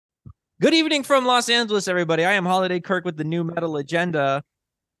Good evening from Los Angeles, everybody. I am Holiday Kirk with the New Metal Agenda,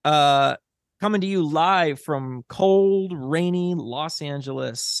 coming to you live from cold, rainy Los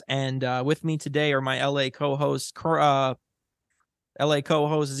Angeles. And with me today are my LA co-hosts,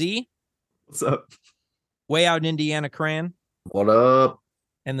 Z, What's up? way out in Indiana, Cran, What up?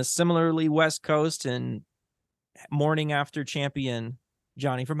 and the similarly West Coast and morning after champion,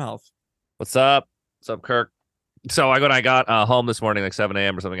 Johnny from Health. What's up? What's up, Kirk? So when I got home this morning, like 7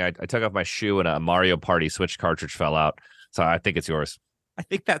 a.m. or something, I took off my shoe and a Mario Party Switch cartridge fell out. So I think it's yours. I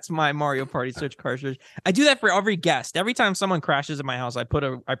think that's my Mario Party Switch cartridge. I do that for every guest. Every time someone crashes at my house, I put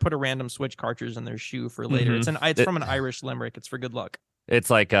a random Switch cartridge in their shoe for later. Mm-hmm. It's from an Irish limerick. It's for good luck.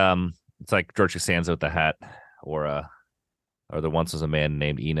 It's like George Costanza with the hat, or there once was a man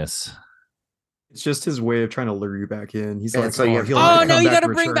named Enos. It's just his way of trying to lure you back in. He's Yeah, like, so you have- he'll Oh come no, you back gotta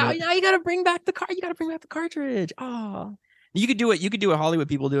and bring return back. it. Now you gotta bring back the car. You gotta bring back the cartridge. Oh, you could do it. You could do what Hollywood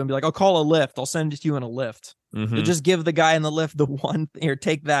people do and be like, "I'll call a Lyft. I'll send it to you in a Lyft." Mm-hmm. So just give the guy in the Lyft the one here.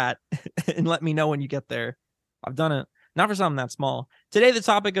 Take that and let me know when you get there. I've done it. Not for something that small. Today, the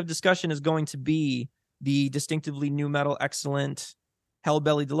topic of discussion is going to be the distinctively new metal excellent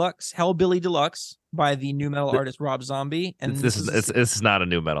Hellbilly Deluxe by the new metal artist Rob Zombie. And this is not a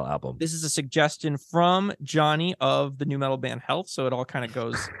new metal album. This is a suggestion from Johnny of the new metal band Health, so it all kind of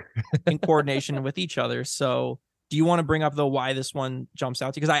goes in coordination with each other. So, do you want to bring up though why this one jumps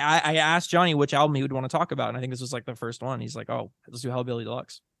out to you? Because I asked Johnny which album he would want to talk about, and I think this was like the first one. He's like, "Oh, let's do Hellbilly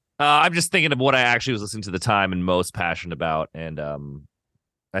Deluxe." I'm just thinking of what I actually was listening to the time and most passionate about, and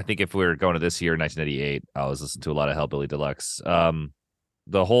I think if we were going to this year, 1988, I was listening to a lot of Hellbilly Deluxe.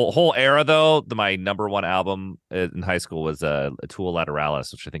 The whole era, though, my number one album in high school was Tool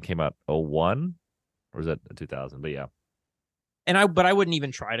Lateralis, which I think came out 01, or was that 2000? But yeah. And I wouldn't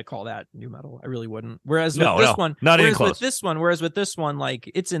even try to call that new metal. I really wouldn't. Whereas with this one,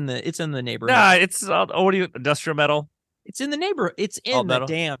 like it's in the neighborhood. Nah, it's what do you industrial metal? It's in the neighborhood. It's in the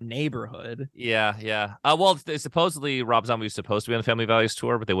damn neighborhood. Yeah. Well, supposedly Rob Zombie was supposed to be on the Family Values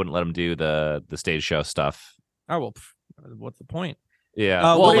tour, but they wouldn't let him do the stage show stuff. Oh well, what's the point? Yeah.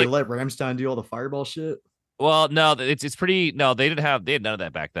 Well, they let Rammstein do all the fireball shit. Well, no, it's pretty. No, they had none of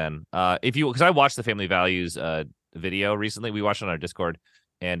that back then. Because I watched the Family Values video recently, we watched it on our Discord,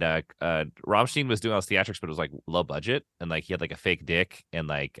 and Rammstein was doing all the theatrics, but it was like low budget, and like he had like a fake dick and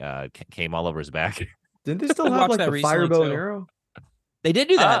like came all over his back. Didn't they still have like the fireball and arrow? They did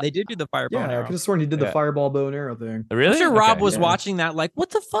do that. They did do the fireball and arrow. I could have sworn he did the fireball bow and arrow thing. Really? I'm sure Rob was watching that like,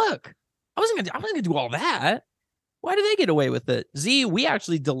 what the fuck? I wasn't gonna do all that. Why did they get away with it? Z, we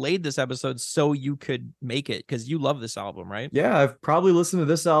actually delayed this episode so you could make it because you love this album, right? Yeah, I've probably listened to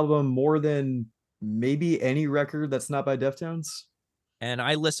this album more than maybe any record that's not by Deftones. And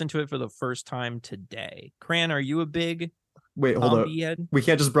I listened to it for the first time today. Cran, are you a big hold up? Head? We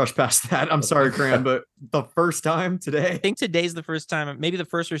can't just brush past that. I'm sorry, Cran, but the first time today. I think today's the first time, maybe the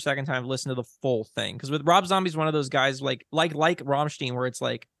first or second time I've listened to the full thing. Because with Rob Zombie's one of those guys like Rammstein, where it's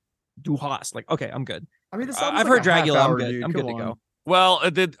like, du hast, like, okay, I'm good. I mean, I've heard Dragula. I'm good. I'm good to go. Well,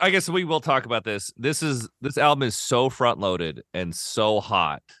 I guess we will talk about this. This album is so front loaded and so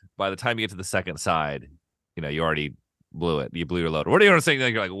hot. By the time you get to the second side, you already blew it. You blew your load. What are you saying?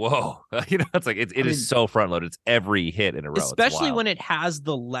 Like, you're like, whoa, it's like it is so front loaded. It's every hit in a row, especially when it has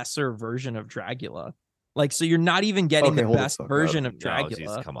the lesser version of Dragula. Like, so you're not even getting the best version of Dragula.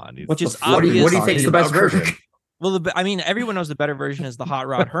 No, geez, come on, dude. Which is what do you think's the best version? Well, everyone knows the better version is the Hot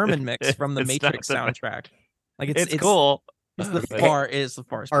Rod Herman mix from the Matrix soundtrack. Like it's cool. It's the farthest.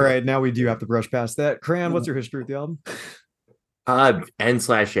 All right, now we do have to brush past that. Cran, what's your history with the album?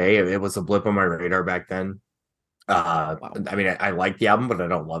 N/A. It was a blip on my radar back then. Wow. I mean, I like the album, but I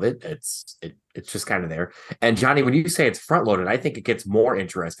don't love it. It's just kind of there. And Johnny, when you say it's front loaded, I think it gets more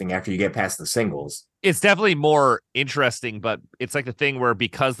interesting after you get past the singles. It's definitely more interesting, but it's like the thing where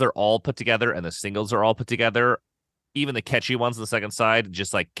because they're all put together and the singles are all put together, even the catchy ones on the second side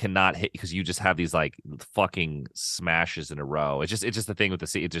just like cannot hit because you just have these like fucking smashes in a row. It's just the thing with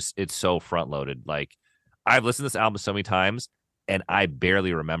it's so front loaded. Like I've listened to this album so many times and I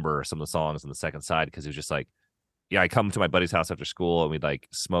barely remember some of the songs on the second side because it was just like, yeah, I come to my buddy's house after school and we'd like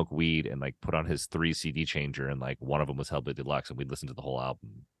smoke weed and like put on his 3 CD changer and like one of them was Hellbilly Deluxe and we'd listen to the whole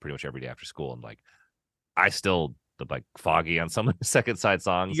album pretty much every day after school and like I still like foggy on some of the second side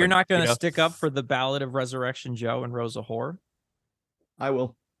songs. You're not going to stick up for the Ballad of Resurrection Joe and Rosa Whore? I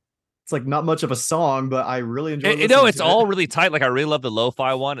will. It's like not much of a song, but I really enjoy it. It's all really tight. Like I really love the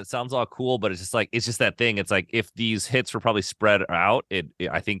lo-fi one. It sounds all cool, but it's just that thing. It's like if these hits were probably spread out,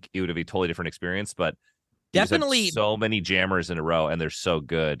 I think it would be a totally different experience. But definitely so many jammers in a row, and they're so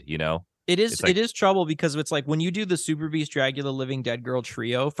good. It is It's like- it is trouble because it's like when you do the Super Beast, Dracula, Living Dead Girl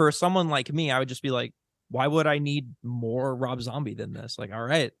trio, for someone like me, I would just be like, why would I need more Rob Zombie than this? Like, all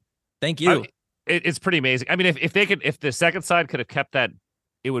right, thank you. It's pretty amazing. I mean, if the second side could have kept that,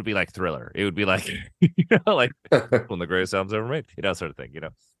 it would be like Thriller. It would be like, like one of the greatest albums ever made, sort of thing,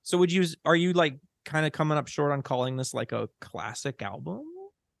 So are you like kind of coming up short on calling this like a classic album?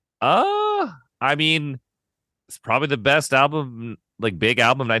 I mean, it's probably the best album, like big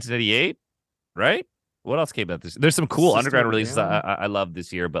album of 1988, right? What else came out this? There's some cool System underground of a releases Down. I love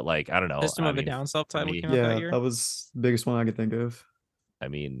this year, but like I don't know. System I of a mean, Down self-title me- came out Yeah, that year. that was the biggest one I could think of. I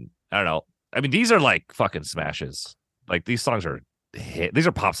don't know. I mean, these are like fucking smashes. Like these songs are hit. These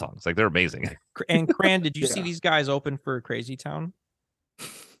are pop songs. Like they're amazing. And Cran, did you see Yeah. these guys open for Crazy Town?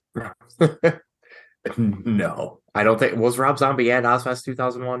 No, I don't think was Rob Zombie at Ozfest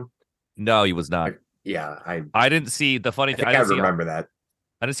 2001. No, he was not. Yeah, I didn't see the funny I thing. think I remember that.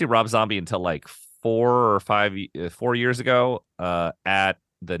 I didn't see Rob Zombie until like 4 years ago at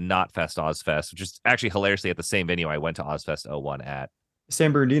the Not Fest Ozfest, which is actually hilariously at the same venue I went to Ozfest 01 at.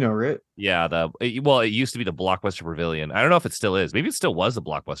 San Bernardino, right? Yeah, it used to be the Blockbuster Pavilion. I don't know if it still is. Maybe it still was the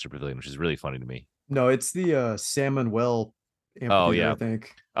Blockbuster Pavilion, which is really funny to me. No, it's the San Manuel amphitheater, yeah. I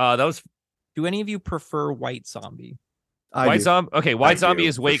think. That was Do any of you prefer White Zombie? White do. Zombie. Okay, White I Zombie do,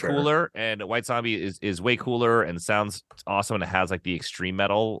 is for way sure. cooler, and White Zombie is way cooler and sounds awesome, and it has like the extreme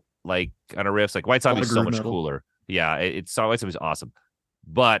metal like kind of riffs. Like White Zombie lot is of so groove much metal. cooler. Yeah, White Zombie is awesome,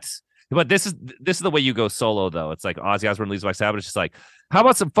 but this is the way you go solo though. It's like Ozzy Osbourne leaves Black Sabbath. It's just like, how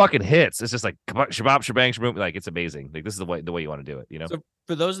about some fucking hits? It's just like shabab shebang shaboom. Like it's amazing. Like this is the way you want to do it. So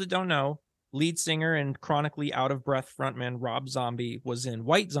for those that don't know, lead singer and chronically out of breath frontman Rob Zombie was in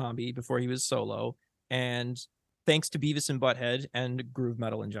White Zombie before he was solo, and thanks to Beavis and Butthead and groove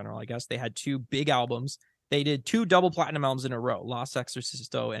metal in general, I guess they had two big albums. They did 2 double platinum albums in a row, Los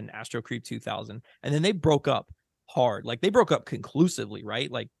Exorcisto and Astro Creep 2000, and then they broke up hard. Like they broke up conclusively,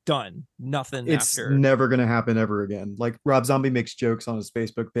 right? Like done, nothing It's after. never gonna happen ever again. Like Rob Zombie makes jokes on his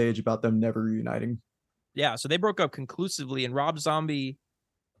Facebook page about them never reuniting. Yeah, so they broke up conclusively, and Rob Zombie,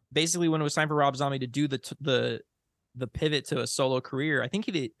 basically when it was time for Rob Zombie to do the pivot to a solo career, I think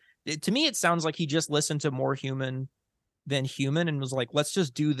to me it sounds like he just listened to More Human Than Human and was like, let's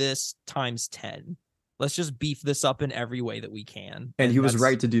just do this times 10. Let's just beef this up in every way that we can. And he was that's-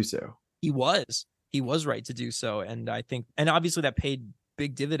 right to do so. He was right to do so, and I think, and obviously that paid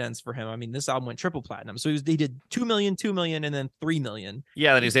big dividends for him. I mean, this album went triple platinum, so he did 2 million, 2 million, and then 3 million.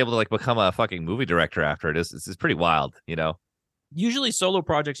 Yeah, then he's able to like become a fucking movie director after it. It's pretty wild, Usually solo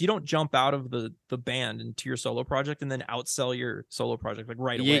projects, you don't jump out of the band into your solo project and then outsell your solo project like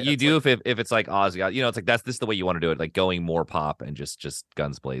right away. You That's do like, if it's like Ozzy, it's like this is the way you want to do it, like going more pop and just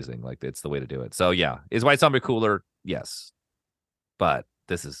guns blazing, like it's the way to do it. So yeah, is White Zombie cooler? Yes, but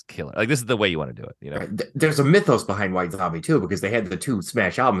this is killer. Like this is the way you want to do it. Right. There's a mythos behind White Zombie too, because they had the 2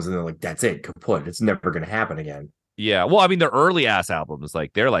 smash albums and they're like, that's it, kaput. It's never going to happen again. Yeah, well, I mean, their early ass albums,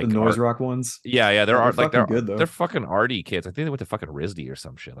 like they're like The noise rock ones. Yeah, They're like fucking good, though. they're fucking arty kids. I think they went to fucking RISD or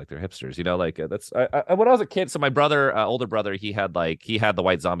some shit. Like they're hipsters, like that's. I when I was a kid, so my brother, older brother, he had the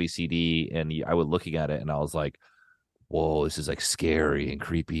White Zombie CD, and I was looking at it, and I was like, whoa, this is like scary and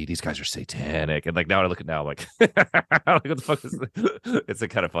creepy. These guys are satanic, and like now I look at I'm like, what the fuck is this? It's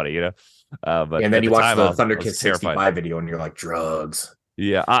kind of funny, But And then at you the watch time, the I was Thunderkiss terrified. 65 video and you're like, drugs.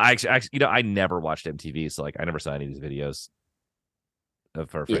 Yeah, I actually, I never watched MTV, so like I never saw any of these videos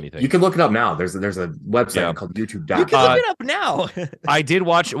for anything. You can look it up now. There's a website Yeah. called you YouTube.com. can look it up now. I did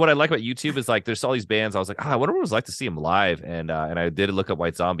watch. What I like about YouTube is like there's all these bands. I was like, I wonder what it was like to see him live, and I did look up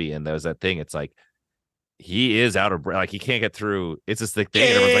White Zombie, and there was that thing. It's like he is out of breath, like he can't get through. It's this thick thing,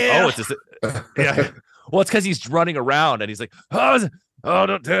 and everyone's like, oh, it's just yeah. Well, it's because he's running around and he's like, oh,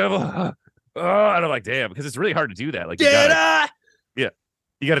 don't devil, and I'm like, damn, because it's really hard to do that. Like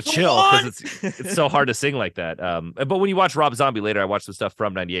you gotta chill because it's so hard to sing like that. But when you watch Rob Zombie later, I watched some stuff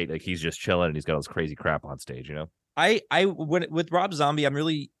from '98. Like he's just chilling and he's got all this crazy crap on stage. With Rob Zombie,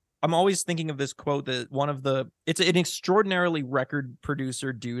 I'm always thinking of this quote that it's an extraordinarily record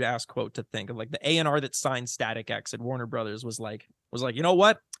producer dude ass quote to think of, like the A&R that signed Static X at Warner Brothers was like, you know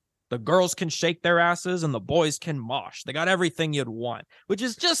what? The girls can shake their asses and the boys can mosh. They got everything you'd want, which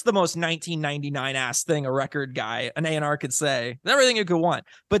is just the most 1999 ass thing a record guy, an A&R could say. Everything you could want.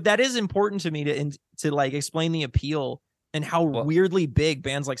 But that is important to me to like explain the appeal and how weirdly big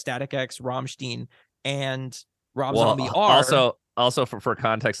bands like Static X, Rammstein, and Rob Zombie are. Also for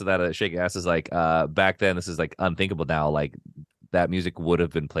context of that, shake ass is like back then. This is like unthinkable now. Like that music would have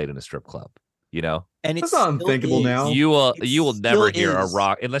been played in a strip club. you know. And That's it's not unthinkable now. You will It never still hear a is.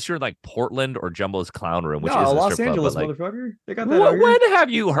 rock unless you're in like Portland or Jumbo's Clown Room, which No, is a Los strip Angeles, club. But like, motherfucker. They got that out here. when have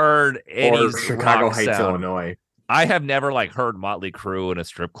you heard any Or Chicago rock Heights, sound? Illinois. I have never like heard Motley Crue in a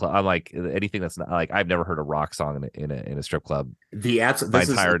strip club. I'm like anything that's not like I've never heard a rock song in a strip club my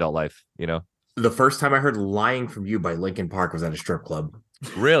entire adult life. You know, the first time I heard "Lying from You" by Linkin Park was at a strip club.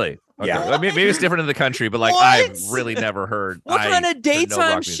 really? Okay. Yeah. I mean, maybe it's different in the country, but like What? I've really never heard. What kind of heard no daytime rock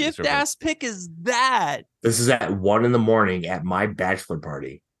music in shift strip clubs. ass pick is that? This is at 1 a.m. at my bachelor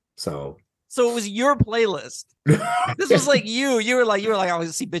party. So So it was your playlist. This was like you. You were like, I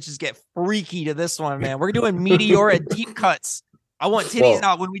always see bitches get freaky to this one, man. We're doing Meteora deep cuts. I want titties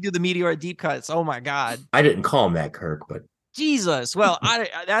out when we do the Meteora deep cuts. Oh my God. I didn't call him that, Kirk, but Jesus. Well,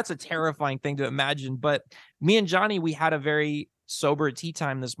 that's a terrifying thing to imagine. But me and Johnny, we had a very sober tea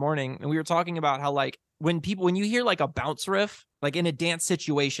time this morning, and we were talking about how like when you hear like a bounce riff, like in a dance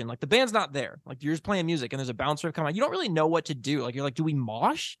situation, like the band's not there, like you're just playing music and there's a bounce riff coming on, you don't really know what to do. Like you're like, do we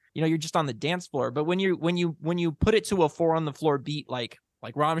mosh? You know, you're just on the dance floor. But when you put it to a 4 on the floor beat, like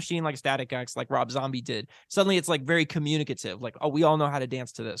Rammstein, like Static X, like Rob Zombie did, suddenly it's like very communicative. Like, oh, we all know how to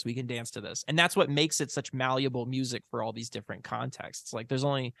dance to this. We can dance to this. And that's what makes it such malleable music for all these different contexts. Like there's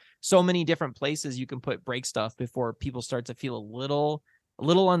only so many different places you can put break stuff before people start to feel a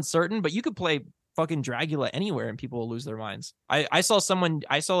little uncertain, but you could play fucking Dragula anywhere and people will lose their minds. I saw a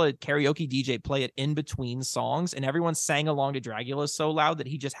karaoke DJ play it in between songs and everyone sang along to Dragula so loud that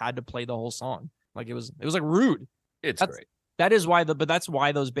he just had to play the whole song. Like it was like rude. It's great. That is why that's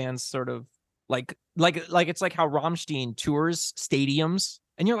why those bands sort of like it's like how Rammstein tours stadiums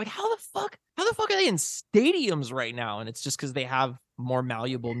and you're like, how the fuck are they in stadiums right now? And it's just because they have more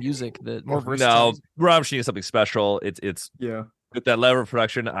malleable music, the more versatile. No, Rammstein is something special. It's yeah. With that level of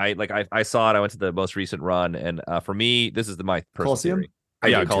production, I saw it. I went to the most recent run, and for me, this is my personal Coliseum?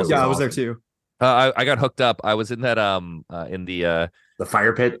 theory. Coliseum. Yeah, I was there too. I got hooked up. I was in that in the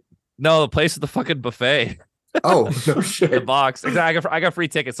fire pit. No, the place with the fucking buffet. Oh no shit! The box. Exactly. I got free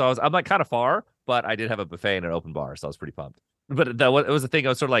tickets, so I'm like kind of far, but I did have a buffet and an open bar, so I was pretty pumped. But it was the thing. I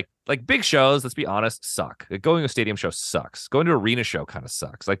was sort of like big shows. Let's be honest, suck. Like, going to a stadium show sucks. Going to an arena show kind of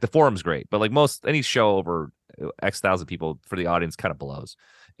sucks. Like the Forum's great, but like any show over X thousand people for the audience kind of blows.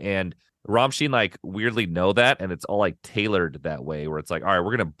 And Rammstein like weirdly know that, and it's all like tailored that way, where it's like, all right,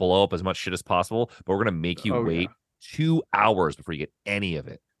 we're gonna blow up as much shit as possible, but we're gonna make you wait 2 hours before you get any of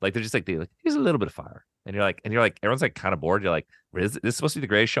it. Like they're just like here's a little bit of fire. And you're like, everyone's like kind of bored. You're like, is this supposed to be the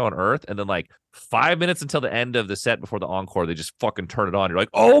greatest show on earth? And then like 5 minutes until the end of the set before the encore, they just fucking turn it on. You're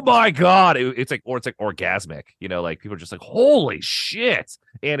like, oh my God. It's like orgasmic, you know, like people are just like, holy shit.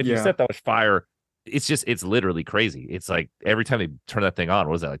 And if you set that much fire, it's literally crazy. It's like every time they turn that thing on,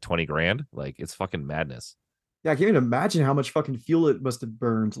 what is that, like 20 grand? Like it's fucking madness. Yeah, I can't even imagine how much fucking fuel it must have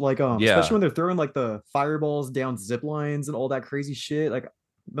burned. Like, especially when they're throwing like the fireballs down zip lines and all that crazy shit. Like,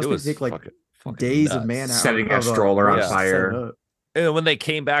 must take like days nuts. of man hours. Setting a stroller on fire. And when they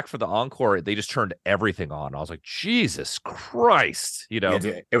came back for the encore, they just turned everything on. I was like, Jesus Christ, you know.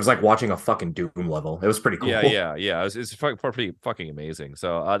 Yeah, it was like watching a fucking Doom level. It was pretty cool. Yeah. It's pretty fucking amazing.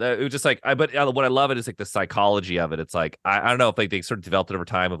 So it was just like, but what I love it is like the psychology of it. It's like I don't know if like they sort of developed it over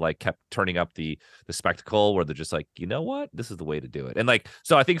time of like kept turning up the spectacle where they're just like, you know what, this is the way to do it. And like,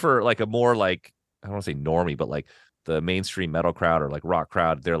 so I think for like a more like, I don't want to say normie, but like the mainstream metal crowd or like rock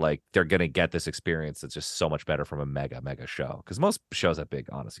crowd, they're gonna get this experience that's just so much better from a mega show, because most shows that big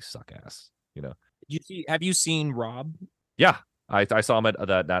honestly suck ass, you know. Have you seen Rob? Yeah, I saw him at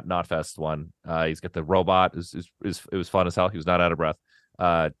that Knotfest one. He's got the robot. It was fun as hell. He was not out of breath,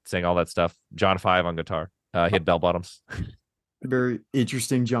 saying all that stuff. John 5 on guitar. He had bell bottoms. Very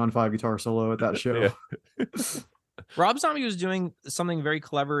interesting John 5 guitar solo at that show. Rob Zombie was doing something very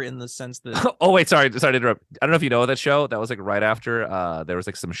clever in the sense that oh wait, sorry to interrupt. I don't know if you know that show. That was like right after there was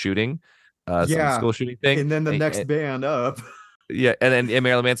like some shooting, some school shooting thing, and then the next band up. Yeah, and then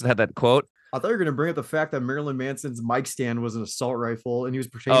Marilyn Manson had that quote. I thought you were going to bring up the fact that Marilyn Manson's mic stand was an assault rifle, and he was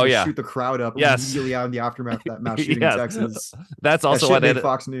pretending to shoot the crowd up immediately out in the aftermath of that mass shooting in Texas. That's also why they had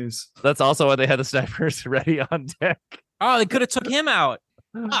Fox News. That's also why they had the snipers ready on deck. Oh, they could have took him out.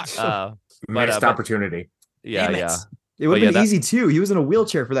 Missed opportunity. Yeah. It would have been easy too. He was in a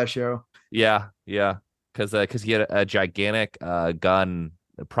wheelchair for that show. Yeah. Because he had a gigantic gun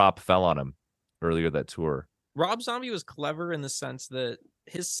prop fell on him earlier that tour. Rob Zombie was clever in the sense that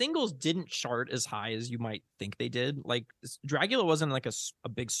his singles didn't chart as high as you might think they did. Like Dragula wasn't like a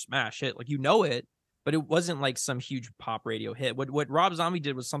big smash hit, like you know it, but it wasn't like some huge pop radio hit. What Rob Zombie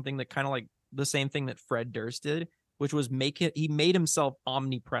did was something that kind of like the same thing that Fred Durst did, which was he made himself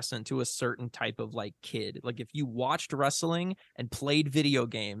omnipresent to a certain type of like kid. Like if you watched wrestling and played video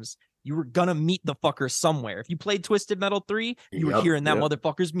games, you were gonna meet the fucker somewhere. If you played Twisted Metal 3, you were hearing that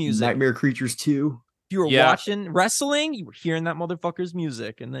motherfucker's music. Nightmare Creatures 2. If you were watching wrestling, you were hearing that motherfucker's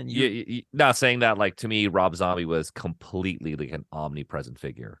music. And then you not saying that, like, to me, Rob Zombie was completely like an omnipresent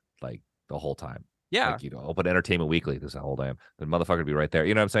figure, like the whole time. Yeah. Like, open Entertainment Weekly this whole time. The motherfucker would be right there.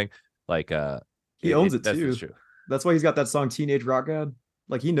 You know what I'm saying? Like, he owns it too. That's why he's got that song Teenage Rock God.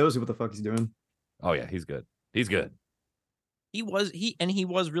 Like, he knows what the fuck he's doing. Oh yeah, he's good. He's good. He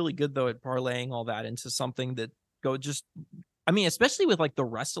was really good though at parlaying all that into something that especially with like the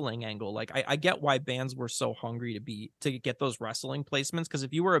wrestling angle. Like I get why bands were so hungry to get those wrestling placements, because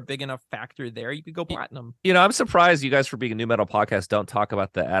if you were a big enough factor there, you could go platinum. I'm surprised you guys, for being a new metal podcast, don't talk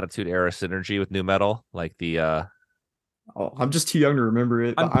about the Attitude Era synergy with new metal, like the I'm just too young to remember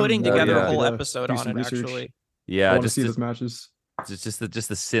it. I'm putting together a whole episode on it research. Actually. Yeah, I want to see those matches. Just the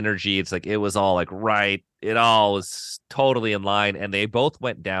synergy. It's like it was all like right. It all was totally in line, and they both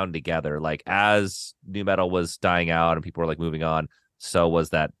went down together. Like as new metal was dying out and people were like moving on, so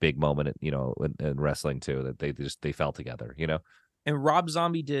was that big moment, in wrestling too. That they fell together, And Rob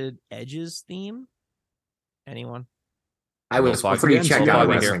Zombie did Edge's theme. Anyone? I was pretty checked out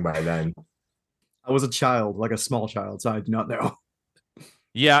wrestling by then. I was a child, like a small child, so I do not know.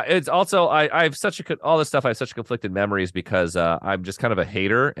 Yeah, it's also I have all this stuff. I have such conflicted memories because I'm just kind of a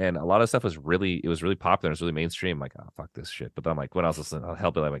hater, and a lot of stuff was really popular. It was really mainstream. I'm like, oh, fuck this shit. But then I'm like, when I was listening to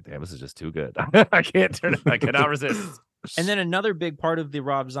Hellbilly, I'm like, damn, this is just too good. I can't turn it. I cannot resist. And then another big part of the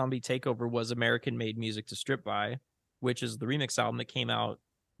Rob Zombie takeover was American-made music to strip by, which is the remix album that came out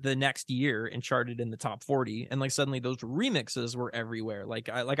the next year and charted in the top 40. And like suddenly those remixes were everywhere.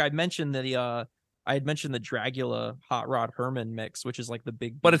 I mentioned that I had mentioned the Dragula Hot Rod Herman mix, which is like the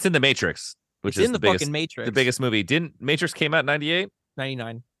big... But it's in the Matrix, which is in the fucking Matrix. The biggest movie. Didn't Matrix came out in 98?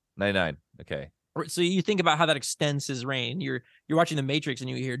 99. 99. Okay. So you think about how that extends his reign. You're watching the Matrix and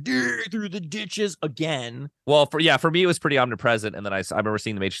you hear "Dig through the ditches" again. Well, for me, it was pretty omnipresent. And then I remember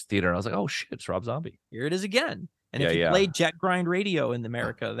seeing the Matrix theater and I was like, oh shit, it's Rob Zombie. Here it is again. And if you played Jet Grind Radio in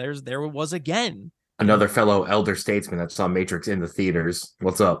America, there it was again. Another fellow elder statesman that saw Matrix in the theaters.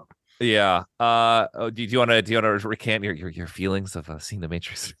 What's up? Yeah. Do you want to recant your feelings of seeing the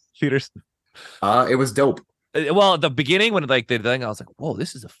Matrix theaters? It was dope. Well, at the beginning when like the thing, I was like, "Whoa,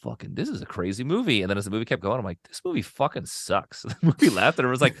 this is a crazy movie." And then as the movie kept going, I'm like, "This movie fucking sucks." The movie left, and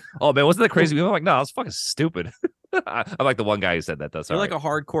it was like, "Oh man, wasn't that crazy movie?" I'm like, "No, it's fucking stupid." I'm like the one guy who said that. Though. You're like a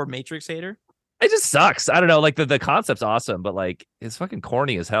hardcore Matrix hater. It just sucks. I don't know. Like the concept's awesome, but like it's fucking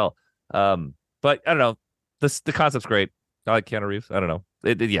corny as hell. But I don't know. The concept's great. I like Keanu Reeves. I don't know.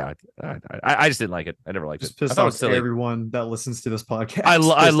 I just didn't like it. I never liked it. Pissed off everyone that listens to this podcast. I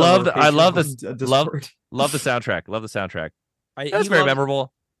love the soundtrack. Love the soundtrack. That's very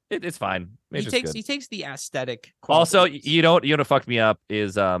memorable. It's fine. He takes the aesthetic. Also, you know what fucked me up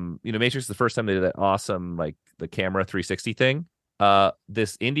is Matrix is the first time they did that awesome like the camera 360 thing.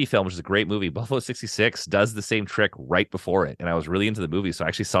 This indie film, which is a great movie, Buffalo 66, does the same trick right before it, and I was really into the movie, so I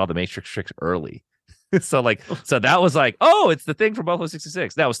actually saw the Matrix tricks early. So that was like, oh, it's the thing from Buffalo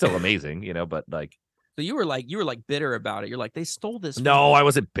 66. That was still amazing, but like. So you were like bitter about it. You're like, they stole this. No, I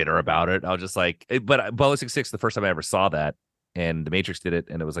wasn't bitter about it. I was just like, but Buffalo 66, the first time I ever saw that, and the Matrix did it,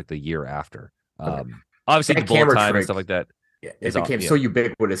 and it was like the year after. Obviously the bullet time and stuff like that. Yeah, it became so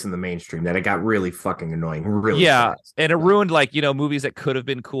ubiquitous in the mainstream that it got really fucking annoying. Really, fast. And it ruined movies that could have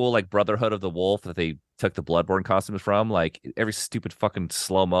been cool, like Brotherhood of the Wolf, that they took the Bloodborne costumes from. Like every stupid fucking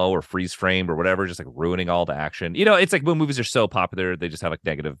slow mo or freeze frame or whatever, just like ruining all the action. It's like when movies are so popular, they just have like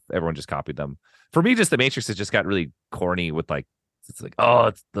negative. Everyone just copied them. For me, just the Matrix has just got really corny with like. It's like,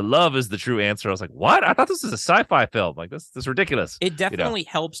 it's the love is the true answer. I was like, what? I thought this was a sci-fi film. Like this is ridiculous. It definitely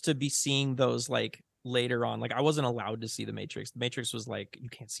helps to be seeing those like. Later on, like I wasn't allowed to see the Matrix. The Matrix was like, you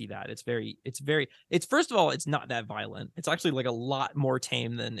can't see that. It's first of all, it's not that violent. It's actually like a lot more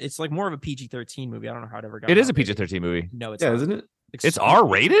tame than it's like more of a PG-13 movie. I don't know how it ever got. It is a PG-13 movie. No, it's not. Isn't it? It's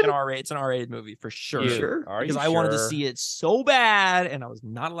R-rated. It's an R-rated movie for sure. Sure. Because I wanted to see it so bad, and I was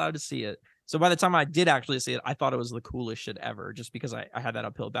not allowed to see it. So by the time I did actually see it, I thought it was the coolest shit ever, just because I had that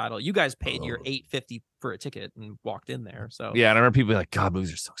uphill battle. You guys paid your $8.50 for a ticket and walked in there. So yeah, and I remember people like, God,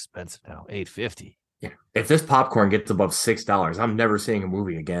 movies are so expensive now. $8.50. Yeah. If this popcorn gets above $6, I'm never seeing a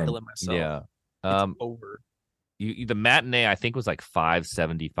movie again. Yeah. It's over. The matinee I think was like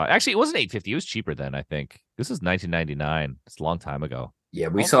 $5.75. Actually, it wasn't $8.50. It was cheaper then. I think this was 1999. It's a long time ago. Yeah,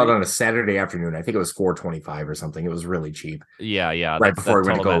 we saw it on a Saturday afternoon. I think it was $4.25 or something. It was really cheap. Yeah. Right before we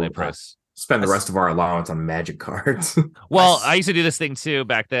went to go spend the rest of our allowance on magic cards. Well, I used to do this thing too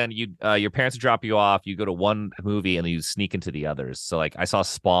back then. Your parents would drop you off. You go to one movie and then you sneak into the others. So like I saw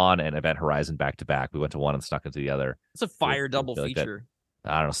Spawn and Event Horizon back to back. We went to one and snuck into the other. It's a fire double feature.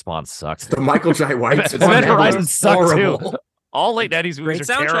 I don't know. Spawn sucks. The Michael J. White. Event Horizon sucked too. All late 90s movies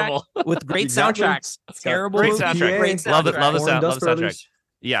are terrible. With great soundtracks. Terrible. Great soundtrack. Great soundtrack. Love the sound. Love the soundtrack. Brothers.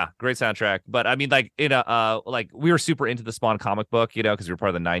 Yeah, great soundtrack. But I mean, like in a like we were super into the Spawn comic book, because we were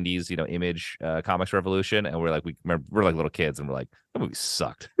part of the '90s, Image comics revolution, and we're like we're like little kids, and we're like that movie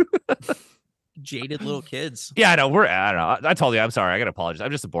sucked. Jaded little kids. Yeah, I know. I don't know. I told you. I'm sorry. I gotta apologize.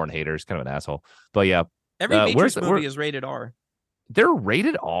 I'm just a born hater. It's kind of an asshole. But yeah, every Matrix movie is rated R. They're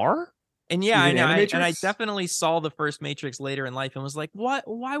rated R. And yeah, I definitely saw the first Matrix later in life and was like, what?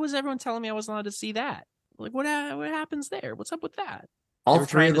 Why was everyone telling me I wasn't allowed to see that? Like, what happens there? What's up with that? All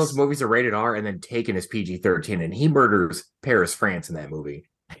three of those movies are rated R, and then Taken is PG-13, and he murders Paris, France in that movie.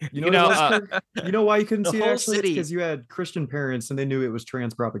 You know why you couldn't see it actually? Because you had Christian parents, and they knew it was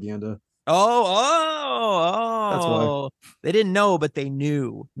trans propaganda. Oh! That's why. They didn't know, but they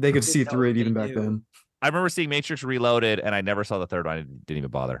knew. They could see through it even back then. I remember seeing Matrix Reloaded, and I never saw the third one. I didn't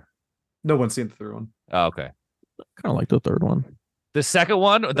even bother. No one's seen the third one. Oh, okay. Kind of like the third one. The second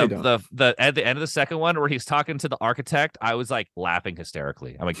one, the at the end of the second one where he's talking to the architect, I was like laughing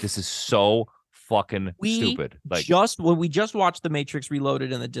hysterically. I'm like, this is so fucking stupid. Like we just watched The Matrix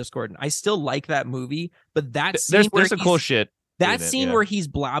Reloaded in the Discord, and I still like that movie, but there's some cool shit. That scene where he's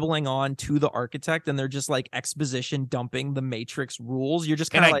blabbling on to the architect and they're just like exposition dumping the Matrix rules. You're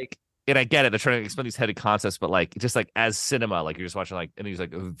just kind of like. And I get it. They're trying to explain these heady concepts, but like, just like as cinema, like you're just watching like, and he's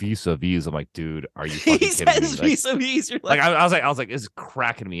like vis-a-vis. I'm like, dude, are you fucking kidding me? Like, vis-a-vis. You're like, I was like, this is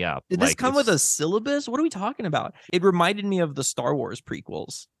cracking me up. Did this come with a syllabus? What are we talking about? It reminded me of the Star Wars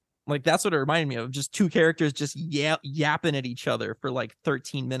prequels. Like that's what it reminded me of. Just two characters just yapping at each other for like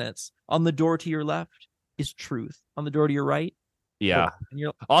 13 minutes. On the door to your left is truth. On the door to your right. Yeah.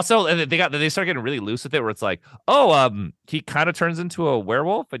 Also, and they start getting really loose with it, where it's like, he kind of turns into a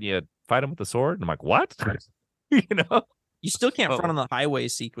werewolf, and you fight him with a sword. And I'm like, what? You still can't front on the highway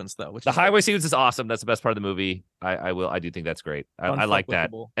sequence though. Which highway sequence is awesome. That's the best part of the movie. I do think that's great. I like that,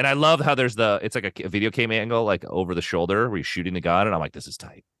 and I love how there's it's like a video game angle, like over the shoulder where he's shooting the gun, and I'm like, this is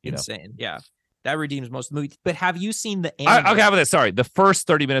tight. Insane. Yeah. That redeems most of the movie. But have you seen the anime? Okay, with it. Sorry. The first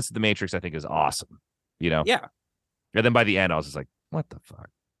 30 minutes of The Matrix, I think, is awesome. Yeah. And then by the end, I was just like, what the fuck?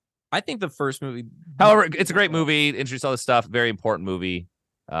 I think the first movie. However, it's a great movie. Introduced all this stuff. Very important movie.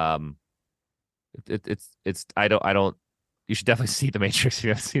 It's I don't. You should definitely see The Matrix if you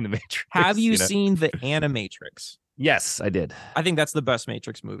haven't seen The Matrix. Have you seen the Animatrix? Yes, I did. I think that's the best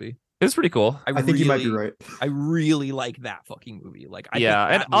Matrix movie. It's pretty cool. I think you might be right. I really like that fucking movie. Like,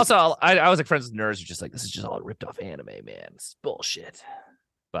 and also I was like friends with nerds who just like, this is just all ripped off anime, man. It's bullshit.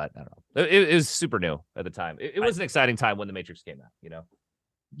 But I don't know. It was super new at the time. It was an exciting time when The Matrix came out.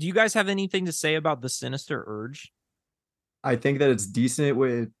 Do you guys have anything to say about The Sinister Urge? I think that it's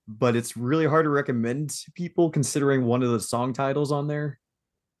decent, but it's really hard to recommend to people considering one of the song titles on there.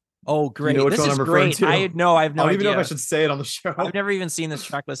 Oh, great! This is great. I have no idea. I don't even know if I should say it on the show. I've never even seen this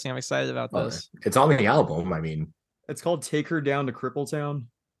track listing. I'm excited about this. It's on the album. I mean, it's called "Take Her Down to Crippletown."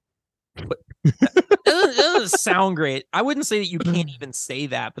 It doesn't sound great. I wouldn't say that you can't even say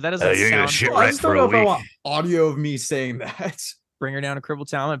that, but that doesn't sound. Shit right, I just don't know if I want audio of me saying that. Bring her down to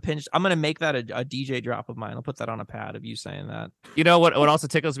Crippletown. I'm gonna make that a DJ drop of mine. I'll put that on a pad of you saying that. You know what also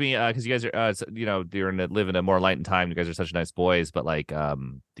tickles me, because you guys are you're live in a more enlightened time. You guys are such nice boys, but like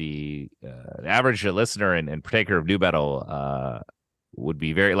the average listener and partaker of new metal would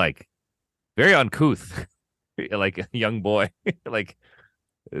be very uncouth, like a young boy. Like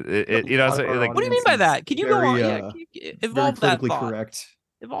so, like, what do you mean by that? Can you go on? Evolve that thought. Correct.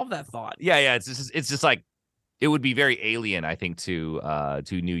 Evolve that thought. Yeah. It's just like, it would be very alien, I think, to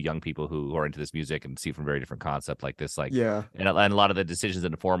new young people who are into this music and see from a very different concept like this. Like, yeah, and a lot of the decisions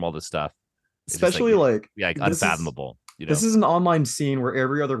that inform all this stuff, especially unfathomable. This is an online scene where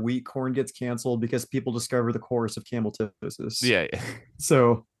every other week Korn gets canceled because people discover the chorus of Camel Ptosis. Yeah.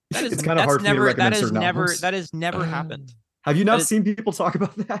 So it's kind of hard for me to recommend certain albums. That has never happened. Have you not seen people talk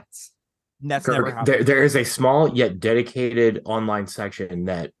about that? That's never happened. There is a small yet dedicated online section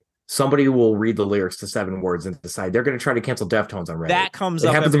that somebody will read the lyrics to 7 words and decide they're going to try to cancel Deftones on Reddit. That comes up.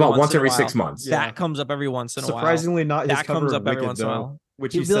 It happens about once every 6 months. That comes up every once in a while. Surprisingly, not his that cover comes up of every Wicked, once in a while.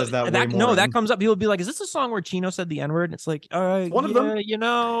 Which he says that way more. No, that comes up. People will be like, "Is this a song where Chino said the N-word?" And it's like, one of them.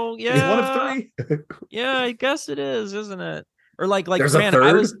 Yeah, he's one of 3. Yeah, I guess it is, isn't it? Or like there's Cran, a third?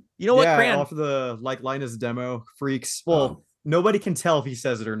 I was, what, Cran? Off of the Linus demo, Freaks. Well, nobody can tell if he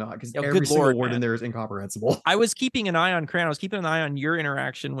says it or not because every single word in there is incomprehensible. I was keeping an eye on Cran. I was keeping an eye on your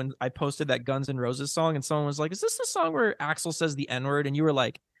interaction when I posted that Guns N' Roses song, and someone was like, "Is this the song where Axl says the N-word?" And you were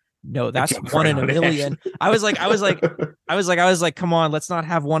like, "No, that's 1 in a million." I was like, "Come on, let's not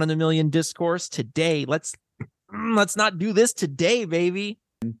have 1 in a million discourse today. Let's let's not do this today, baby.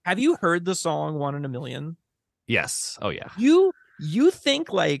 Have you heard the song 1 in a Million? Yes. Oh yeah. You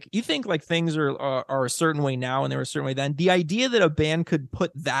think like things are a certain way now and they were a certain way then. The idea that a band could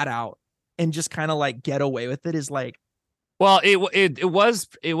put that out and just kind of like get away with it is like, well, it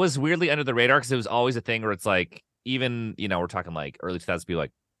was weirdly under the radar because it was always a thing where it's like, even, you know, we're talking like early 2000s, be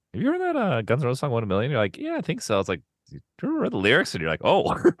like, have you heard that Guns N' Roses song 1 in a Million? You're like, yeah, I think so. It's like, do you remember the lyrics? And you're like,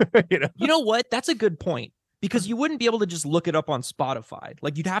 oh, you know what? That's a good point, because you wouldn't be able to just look it up on Spotify.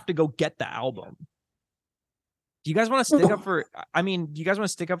 Like, you'd have to go get the album. Do you guys want to stick up for, I mean, do you guys want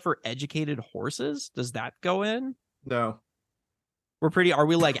to stick up for Educated Horses? Does that go in? No. Are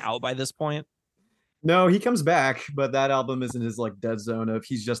we like out by this point? No, he comes back, but that album is in his like dead zone of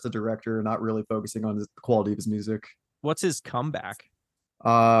he's just a director, not really focusing on the quality of his music. What's his comeback?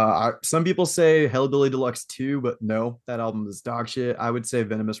 Some people say Hellbilly Deluxe 2, but no, that album is dog shit. I would say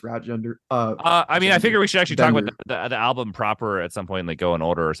Venomous Rat Gender. I mean, I figure we should actually talk about the album proper at some point, like go in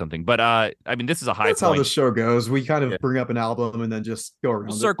order or something. But I mean, this is a high That's point. how the show goes. We kind of bring up an album and then just go around.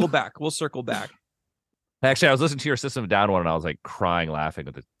 We'll circle back. Actually, I was listening to your System of a Down one and I was like crying laughing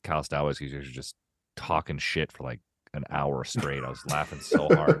at the Kyle Stowers because you're just talking shit for like an hour straight. I was laughing so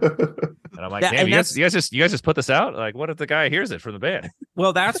hard. And I'm like, damn, you guys just put this out? Like, what if the guy hears it from the band?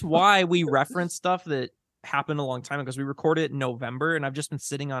 Well, that's why we reference stuff that happened a long time ago, because we recorded it in November and I've just been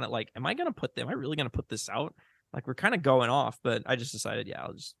sitting on it like, am I really gonna put this out? Like, we're kind of going off, but I just decided,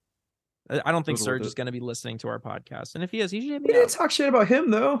 I don't think Serge is gonna be listening to our podcast. And if he is, he should be. We didn't talk shit about him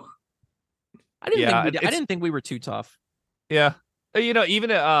though. I didn't think we were too tough. Yeah. You know,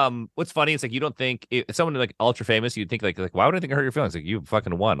 even what's funny is like, you don't think if someone like ultra famous, you'd think like why would I think I hurt your feelings? Like, you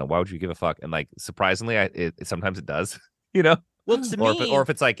fucking won. Why would you give a fuck? And like, surprisingly, sometimes it does. You know, well, or if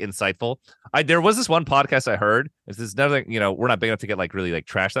it's like insightful. There was this one podcast I heard. This is another, you know, we're not big enough to get like really like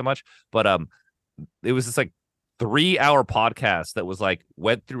trash that much, but it was this like 3-hour podcast that was like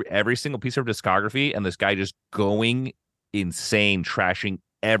went through every single piece of discography, and this guy just going insane, trashing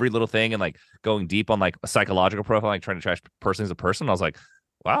every little thing and like going deep on like a psychological profile, like trying to trash person as a person. I was like,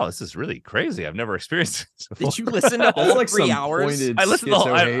 wow, this is really crazy. I've never experienced it. Did you listen to all like 3 hours? I listened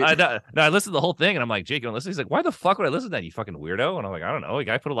to I listened to the whole thing, and I'm like, Jake, you want to listen? He's like, why the fuck would I listen to that, you fucking weirdo? And I'm like, I don't know. The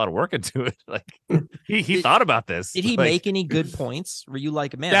guy put a lot of work into it. Like, he thought about this. Did he like, make any good points? Were you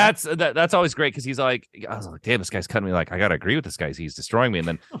like, man? That's always great, because he's like, I was like, damn, this guy's cutting me. Like, I gotta agree with this guy. He's destroying me.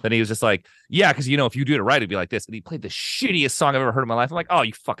 And then he was just like, yeah, because you know, if you do it right, it'd be like this. And he played the shittiest song I've ever heard in my life. I'm like, oh,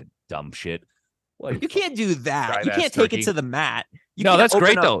 you fucking dumb shit. You can't do that. You can't take it to the mat. No, that's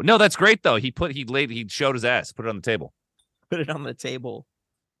great though. No, that's great though. He showed his ass, put it on the table. Put it on the table.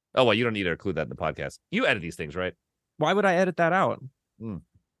 Oh, well, you don't need to include that in the podcast. You edit these things, right? Why would I edit that out? I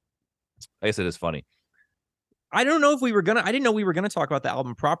guess it is funny. I don't know if we were gonna. I didn't know we were gonna talk about the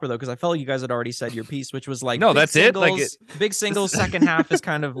album proper though, because I felt like you guys had already said your piece, which was like, no, that's singles, it. Like big singles, second half is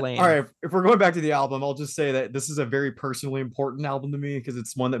kind of lame. All right, if we're going back to the album, I'll just say that this is a very personally important album to me, because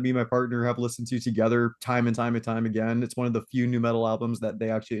it's one that me and my partner have listened to together time and time and time again. It's one of the few new metal albums that they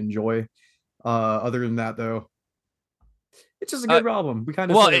actually enjoy. Other than that, though, it's just a good album. We kind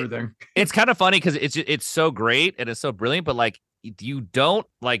of said everything. It's kind of funny because it's so great and it's so brilliant, but like, you don't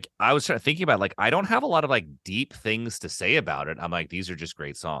like, I was thinking about like, I don't have a lot of like deep things to say about it. I'm like, these are just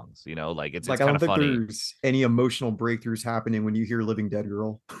great songs, you know, like it's like, it's I don't think funny. There's any emotional breakthroughs happening when you hear Living Dead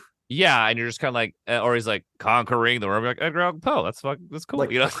Girl. Yeah, and you're just kind of like, or he's like conquering the world, like Edgar Allan Poe. That's cool.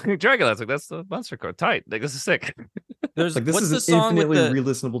 Like, you know, Dracula. Like, that's the monster code. Tight. Like, this is sick. There's like, this is an infinitely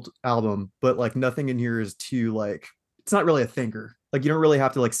re-listenable album, but like nothing in here is too like, it's not really a thinker. Like, you don't really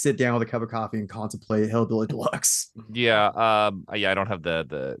have to like sit down with a cup of coffee and contemplate Hellbilly Deluxe. Yeah. I don't have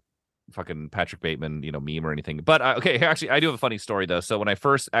the fucking Patrick Bateman, you know, meme or anything. But okay, actually, I do have a funny story though. So when I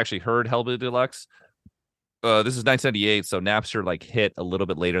first actually heard Hellbilly Deluxe, this is 1978, so Napster like hit a little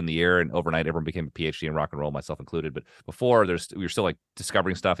bit later in the year, and overnight everyone became a PhD in rock and roll, myself included. But before, we were still like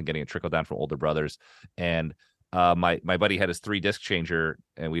discovering stuff and getting it trickled down from older brothers. And my buddy had his 3-disc changer,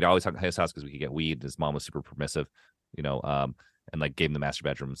 and we'd always talk at his house because we could get weed. His mom was super permissive, you know, and like gave him the master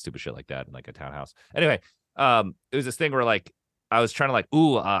bedroom and stupid shit like that, in like a townhouse. Anyway, it was this thing where like I was trying to like,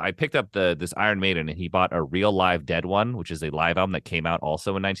 I picked up this Iron Maiden, and he bought a Real Live Dead one, which is a live album that came out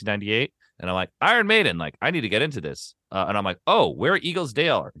also in 1998. And I'm like, Iron Maiden, like, I need to get into this. And I'm like, oh, Where Eagles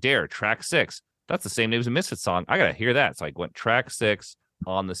Dare, track 6. That's the same name as a Misfits song. I got to hear that. So I went track 6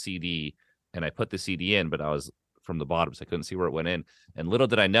 on the CD, and I put the CD in, but I was from the bottom, so I couldn't see where it went in. And little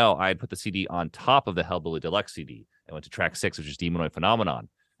did I know, I had put the CD on top of the Hellbilly Deluxe CD. I went to track 6, which is Demonoid Phenomenon.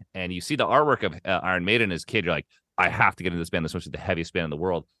 And you see the artwork of Iron Maiden as a kid, you're like, I have to get into this band. This was the heaviest band in the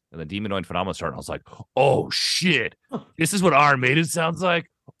world. And then Demonoid Phenomenon started, and I was like, oh, shit. This is what Iron Maiden sounds like?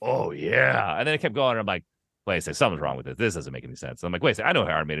 Oh, yeah. And then it kept going, and I'm like, wait a second, something's wrong with this. This doesn't make any sense. I'm like, wait a second, I know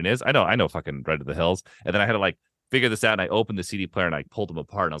who Iron Maiden is. I know fucking Red to the Hills. And then I had to like figure this out, and I opened the CD player and I pulled them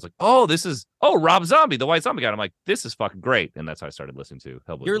apart, and I was like, oh, this is Rob Zombie, the White Zombie guy. And I'm like, this is fucking great. And that's how I started listening to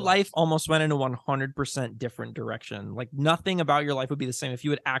Hellbilly Your Deluxe. life almost went in a 100% different direction. Like nothing about your life would be the same if you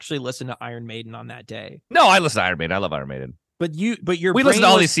would actually listen to Iron Maiden on that day. No, I listen to Iron Maiden. I love Iron Maiden. But we listened to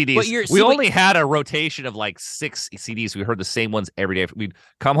all these CDs. We only had a rotation of like 6 CDs. We heard the same ones every day. We'd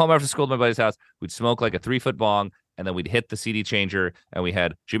come home after school to my buddy's house. We'd smoke like a 3-foot bong, and then we'd hit the CD changer, and we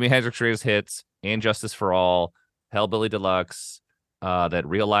had Jimi Hendrix Greatest Hits, and Justice for All, Hellbilly Deluxe, that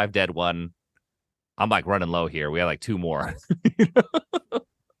Real Live Dead one. I'm like running low here. We had like 2 more.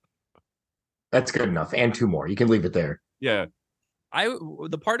 That's good enough. And 2 more. You can leave it there. Yeah.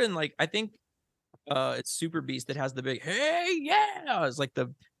 The part in like I think it's Super Beast that has the big hey yeah, it's like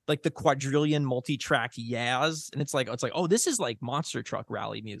the quadrillion multi-tracked yeahs, and it's like oh, this is like monster truck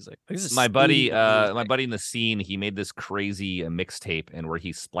rally music. Like, this is my buddy in the scene, he made this crazy mixtape, and where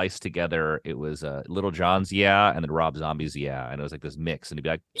he spliced together, it was Little John's yeah and then Rob Zombie's yeah, and it was like this mix, and he'd be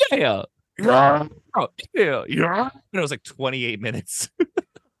like yeah yeah yeah, and it was like 28 minutes.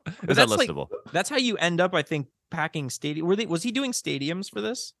 It was unlistenable. Like, that's how you end up, I think, packing stadium. Was he doing stadiums for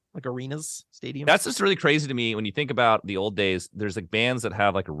this? Like arenas, stadiums? That's just really crazy to me when you think about the old days. There's like bands that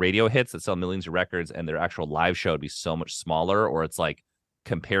have like radio hits that sell millions of records, and their actual live show would be so much smaller, or it's like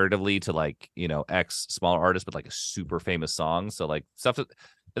comparatively to like, you know, X smaller artists, but like a super famous song. So like stuff that,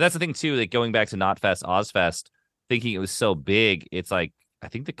 and that's the thing too, like going back to Knotfest, Ozfest, thinking it was so big. It's like, I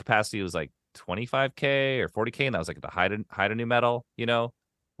think the capacity was like 25K or 40K, and that was like at the height of new metal, you know,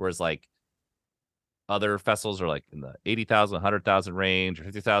 whereas like other festivals are like in the 80,000, 100,000 range, or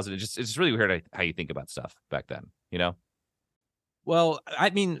 50,000. It's just really weird how you think about stuff back then, you know? Well, I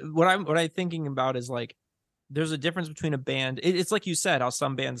mean, what I'm thinking about is like, there's a difference between a band. It's like you said, how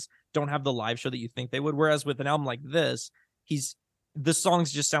some bands don't have the live show that you think they would. Whereas with an album like this, the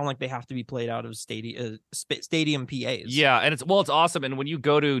songs just sound like they have to be played out of stadium PAs. Yeah, and it's awesome. And when you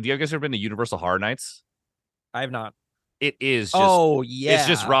go to, do you guys ever been to Universal Horror Nights? I have not. It is just, it's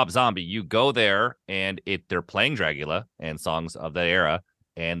just Rob Zombie. You go there, and they're playing Dragula and songs of that era,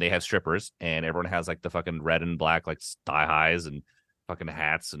 and they have strippers, and everyone has like the fucking red and black like thigh highs and fucking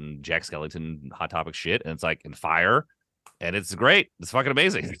hats and Jack Skellington Hot Topic shit, and it's like in fire, and it's great. It's fucking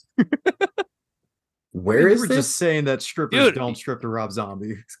amazing. Where is this? Just saying that strippers don't strip to Rob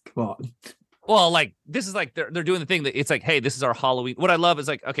Zombie. Come on. Well, like this is like they're doing the thing that it's like, hey, this is our Halloween. What I love is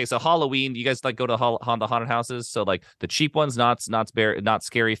like, okay, so Halloween, you guys like go to Honda haunted houses. So like the cheap ones, not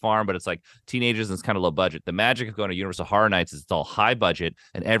Scary Farm, but it's like teenagers and it's kind of low budget. The magic of going to Universal Horror Nights is it's all high budget,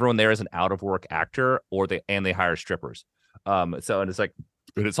 and everyone there is an out of work actor, or they hire strippers. And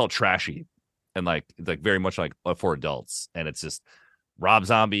it's all trashy, and like it's like very much like for adults, and it's just Rob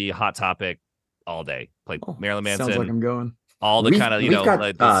Zombie, Hot Topic, all day. Played Marilyn Manson. Sounds like I'm going. All the kind of,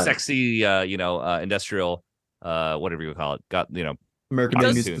 like the sexy, industrial, whatever you call it. Got, American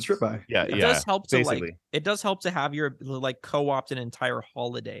Made Music the strip by. Yeah, it does help to basically. It does help to have your like co-opt an entire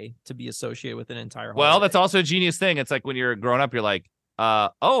holiday to be associated with an entire holiday. Well, that's also a genius thing. It's like when you're growing up, you're like,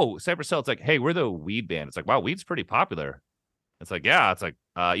 Cypress Hill. It's like, hey, we're the weed band. It's like, wow, weed's pretty popular. It's like, yeah, it's like,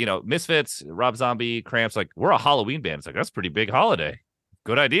 Misfits, Rob Zombie, Cramps. Like, we're a Halloween band. It's like, that's a pretty big holiday.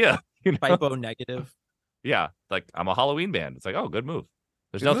 Good idea. Typo negative. Yeah, like I'm a Halloween band. It's like, oh, good move.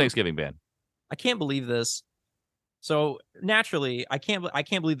 There's no Thanksgiving band. I can't believe this. So naturally, I can't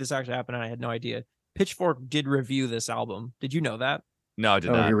believe this actually happened, and I had no idea. Pitchfork did review this album. Did you know that? No, I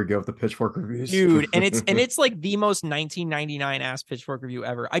did not. Here we go with the Pitchfork reviews, dude. And it's like the most 1999 ass Pitchfork review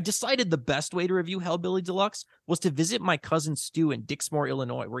ever. I decided the best way to review Hellbilly Deluxe was to visit my cousin Stu in Dixmoor,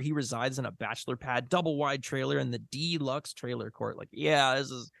 Illinois, where he resides in a bachelor pad, double wide trailer in the Deluxe trailer court. Like, yeah,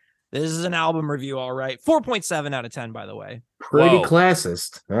 this is an album review, all right. 4.7 out of 10, by the way. Pretty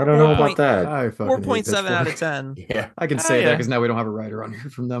classist. I don't know about that. 4.7 out of 10. Yeah, I can say that because now we don't have a writer on here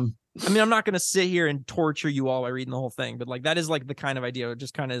from them. I mean, I'm not going to sit here and torture you all by reading the whole thing, but like that is like the kind of idea. It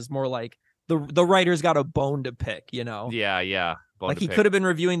just kind of is more like the writer's got a bone to pick, you know? Yeah. Like he could have been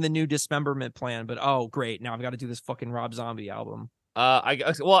reviewing the new Dismemberment Plan, but oh, great. Now I've got to do this fucking Rob Zombie album.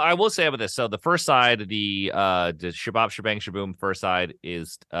 I will say about this. So the first side, the Shabab Shabang Shaboom first side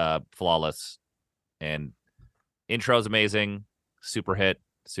is flawless, and intro is amazing, super hit.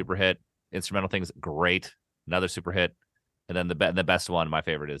 Instrumental thing's great, another super hit, and then the best one, my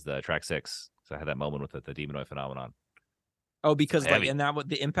favorite, is the track 6. So I had that moment with the Demonoid Phenomenon. Oh, because like, and that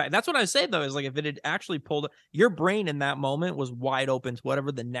the impact. That's what I say though, is like if it had actually pulled, your brain in that moment was wide open to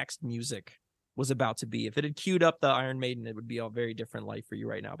whatever the next music was about to be. If it had queued up the Iron Maiden, it would be a very different life for you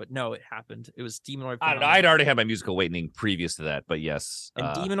right now. But no, it happened. It was Demonoid I don't know. Phenomenon. I'd already had my musical awakening previous to that, but yes. And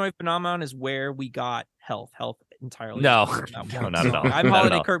Demonoid Phenomenon is where we got Health entirely. No, different. no, not at all. I'm Not at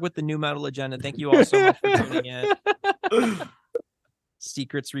Holiday all. Kirk with the New Metal Agenda. Thank you all so much for tuning in.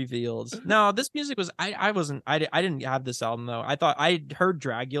 Secrets revealed. No, this music was I didn't have this album though. I thought I heard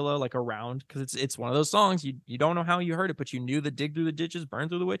Dragula like around because it's one of those songs you don't know how you heard it, but you knew the dig through the ditches, burn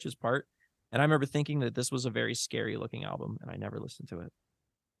through the witches part. And I remember thinking that this was a very scary looking album, and I never listened to it.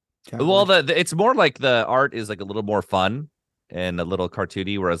 Well, it's more like the art is like a little more fun and a little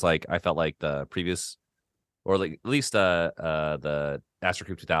cartoony, whereas like I felt like the previous, or like at least the Astro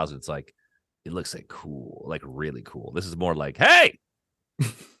Creep 2000, it's like it looks like cool, like really cool. This is more like, hey,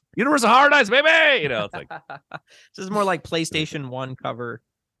 Universal Hard Eyes, baby. You know, it's like this is more like PlayStation 1 cover.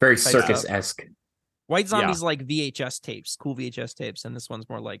 Very circus-esque. White Zombie's like VHS tapes, cool VHS tapes, and this one's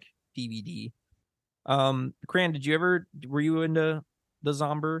more like DVD. Cran, were you into the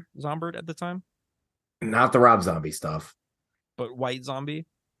Zombert at the time? Not the Rob Zombie stuff. But White Zombie?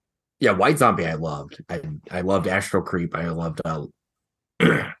 Yeah, White Zombie I loved. I loved Astro Creep. I loved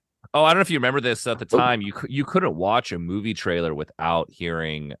Oh, I don't know if you remember this at the time. You couldn't watch a movie trailer without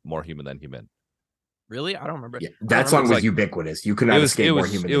hearing More Human Than Human. Really? I don't remember. Yeah, that song was like, ubiquitous. You could not escape More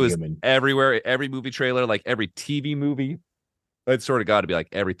Human Than Human. Everywhere, every movie trailer, like every TV movie. I'd sort of got to be like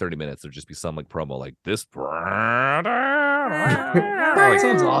every 30 minutes there'd just be some like promo like this. That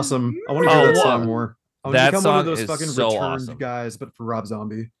sounds awesome. I want to hear that song more. I want to become one of those fucking so returned awesome. guys, but for Rob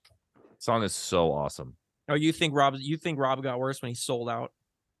Zombie. Song is so awesome. Oh, you think Rob got worse when he sold out?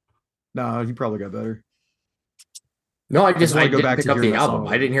 No, he probably got better. No, I just wanna go didn't back pick to up hear the that album.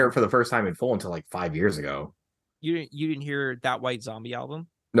 song. I didn't hear it for the first time in full until like 5 years ago. You didn't hear that White Zombie album?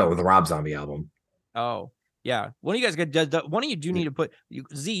 No, the Rob Zombie album. Oh, yeah. One of you guys one of you do need to put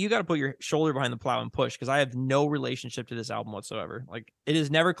Z. You got to put your shoulder behind the plow and push because I have no relationship to this album whatsoever. Like it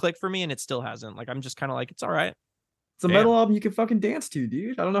has never clicked for me, and it still hasn't. Like I'm just kind of like it's all right. It's a metal album you can fucking dance to,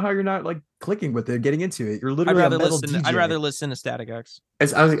 dude. I don't know how you're not like clicking with it, getting into it. You're literally a metal DJ. I'd rather listen to Static X.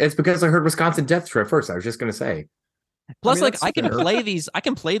 It's because I heard Wisconsin Death Trap first. I was just gonna say. Plus, I can play these. I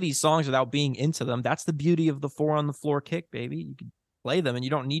can play these songs without being into them. That's the beauty of the 4 on the floor kick, baby. You can play them, and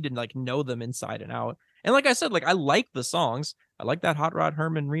you don't need to like know them inside and out. And like I said, like I like the songs. I like that Hot Rod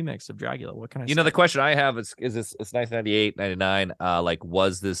Herman remix of Dragula. What can I say? You know, the question I have is this? It's 1998, 99. Like,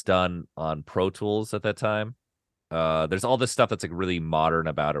 was this done on Pro Tools at that time? There's all this stuff that's like really modern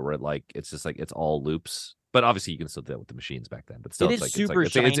about it, where like it's just like it's all loops. But obviously, you can still do it with the machines back then. But still, it's like super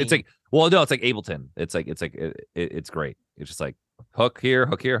it's like well, no, it's like Ableton. It's great. It's just like hook here,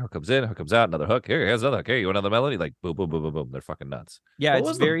 hook comes in, hook comes out, another hook here, here's another hook. Here, you want another melody? Like boom, boom, boom, boom, boom. They're fucking nuts. Yeah, what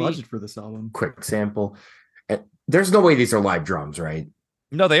was the budget for this album? Quick sample. There's no way these are live drums, right?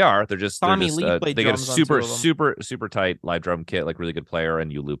 No, they are. They're just Tommy Lee played they get a drums on 2 of them. super tight live drum kit, like really good player,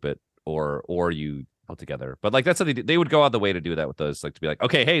 and you loop it or you put together. But like that's something they would go out of the way to do that with those, like to be like,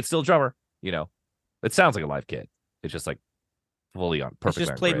 okay, hey, it's still a drummer. You know, it sounds like a live kit. It's just like fully on perfect. It's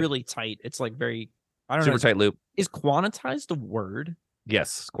just played really tight. It's like very, I don't know. Super tight loop. Is quantized a word?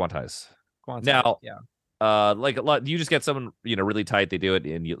 Yes, quantize. Now, yeah. Like a lot, you just get someone really tight. They do it,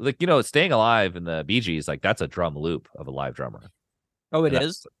 and you Staying Alive in the Bee Gees, like that's a drum loop of a live drummer. Oh, it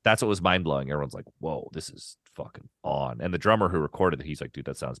is. That's what was mind blowing. Everyone's like, "Whoa, this is fucking on!" And the drummer who recorded it, he's like, "Dude,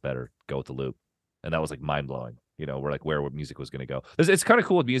 that sounds better. Go with the loop." And that was like mind blowing. Where music was going to go. It's kind of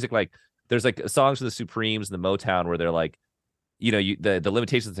cool with music. Like there's like songs of the Supremes and the Motown where they're like, the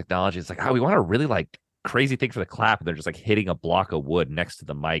limitations of technology. It's like, oh, we want a really like crazy thing for the clap, and they're just like hitting a block of wood next to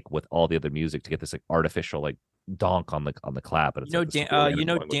the mic with all the other music to get this like artificial like donk on the clap. And it's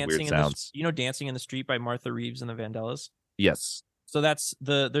Dancing in the Street by Martha Reeves and the Vandellas. Yes. So that's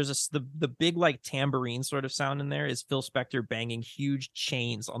the big like tambourine sort of sound in there is Phil Spector banging huge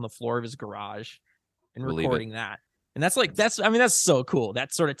chains on the floor of his garage and recording that. And that's so cool.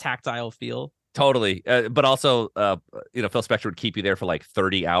 That sort of tactile feel. Totally. But also, Phil Spector would keep you there for like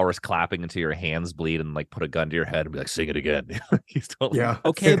 30 hours clapping until your hands bleed and like put a gun to your head and be like, sing it again. He's totally. Yeah.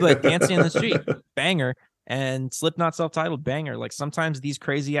 Okay, but Dancing in the Street, banger. And Slipknot self-titled banger. Like sometimes these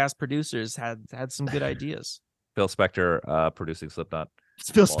crazy ass producers had some good ideas. Phil Spector producing Slipknot.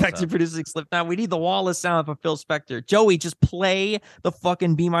 Phil Spector producing Slipknot. We need the Wallace sound for Phil Spector. Joey, just play the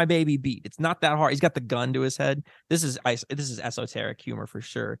fucking "Be My Baby" beat. It's not that hard. He's got the gun to his head. This is esoteric humor for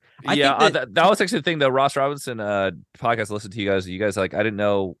sure. That was actually the thing. The Ross Robinson podcast I listened to you guys like I didn't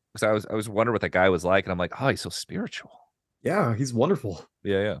know because I was wondering what that guy was like, and I'm like, oh, he's so spiritual. Yeah, he's wonderful.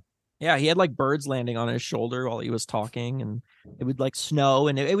 Yeah. Yeah, he had like birds landing on his shoulder while he was talking, and it would like snow,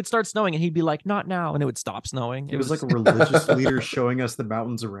 and it would start snowing, and he'd be like, "Not now," and it would stop snowing. It was like a religious leader showing us the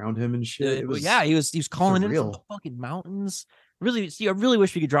mountains around him and shit. It was yeah, he was calling in from the surreal. fucking mountains. Really, see, I really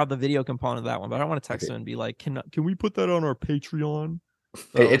wish we could drop the video component of that one, but I don't want to text him and be like, "Can we put that on our Patreon?"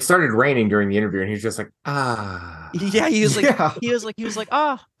 So, It started raining during the interview, and he's just like, ah. yeah, he was like, Yeah. he was like,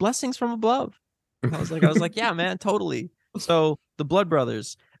 ah, blessings from above. I was like, yeah, man, totally. So the Blood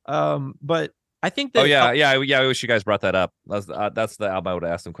Brothers, but I think that I wish you guys brought that up. That's the album I would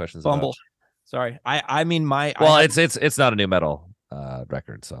ask some questions Bumble. about. Sorry, I mean my. Well, it's not a new metal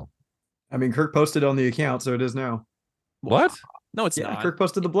record, so. I mean, Kirk posted on the account, so it is now. What? No, it's Yeah, not. Kirk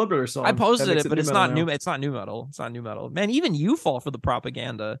posted the Blood Brothers song. I That posted makes it, but it's metal not new. now. It's not new metal. It's not new metal. Man, even you fall for the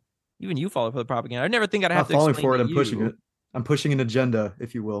propaganda. Even you fall for the propaganda. I never think I'd I'm have not to falling explain for it. to I'm pushing you. it. I'm pushing an agenda,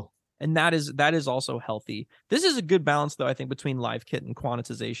 if you will. And that is also healthy. This is a good balance, though, I think, between live kit and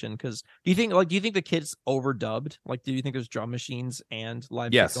quantization. Because do you think the kit's overdubbed? Like, do you think there's drum machines and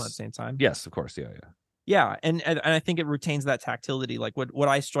live kit going at the same time? Yes, of course. Yeah, and I think it retains that tactility. Like what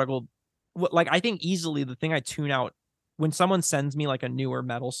I struggled, like I think easily the thing I tune out when someone sends me like a newer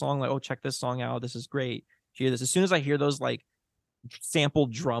metal song, like, oh, check this song out, this is great. Hear this. As soon as I hear those like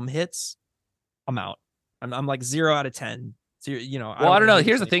sampled drum hits, I'm out. I'm like 0 out of 10. So, you know, Well, I don't know. really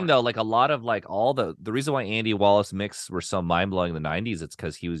Here's the play thing, for it. though. Like a lot of like all the reason why Andy Wallace mix were so mind blowing in the '90s, it's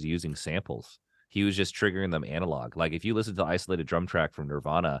because he was using samples. He was just triggering them analog. Like if you listen to the isolated drum track from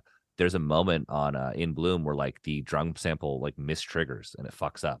Nirvana, there's a moment on In Bloom where like the drum sample like mistriggers and it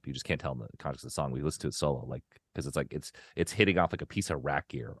fucks up. You just can't tell in the context of the song. We listen to it solo, like because it's like it's hitting off like a piece of rack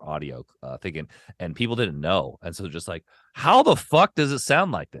gear audio thing, and people didn't know, and so just like, how the fuck does it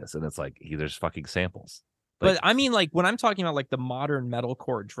sound like this? And it's like there's fucking samples. But I mean, like when I'm talking about like the modern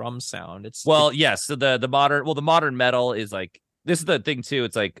metalcore drum sound, yes. So the modern metal is like, this is the thing too.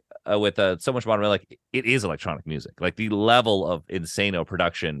 It's like with so much modern metal, like it is electronic music. Like the level of insano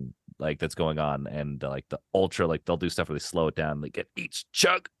production like that's going on, and like the ultra, like they'll do stuff where they slow it down, like get each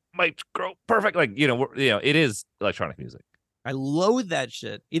chug might grow perfect. Like it is electronic music. I loathe that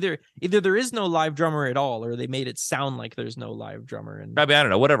shit. Either there is no live drummer at all, or they made it sound like there's no live drummer. And I mean, I don't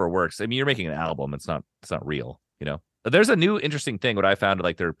know, whatever works. I mean, you're making an album. It's not real, you know. There's a new interesting thing. What I found,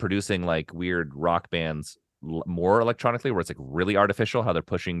 like they're producing like weird rock bands more electronically, where it's like really artificial how they're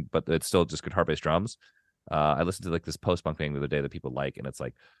pushing, but it's still just guitar based drums. I listened to like this post punk thing the other day that people like, and it's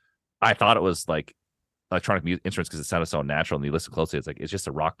like I thought it was like electronic instruments because it sounded so natural, and you listen closely, it's like it's just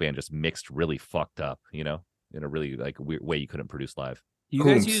a rock band just mixed really fucked up, you know, in a really like weird way you couldn't produce live. do you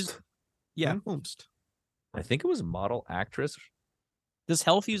guys use? Yeah, Oompst. I think it was Model Actress. does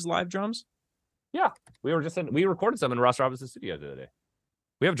Health use live drums? Yeah, we recorded some in Ross Robinson's studio the other day.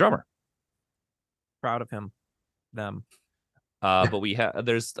 We have a drummer. Proud of him. Them. But we have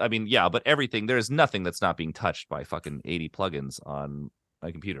but everything, there's nothing that's not being touched by fucking 80 plugins on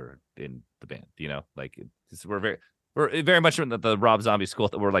my computer in the band, you know, like we're very much in the Rob Zombie school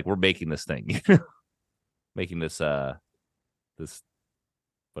that we're making this thing, making this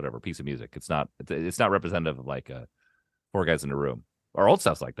whatever piece of music. It's not representative of like four guys in a room. Our old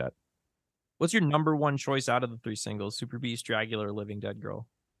stuff's like that. What's your number one choice out of the 3 singles? Super Beast, Dragula, or Living Dead Girl?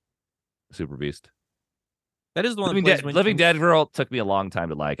 Super Beast. That is the one. Living Dead Girl took me a long time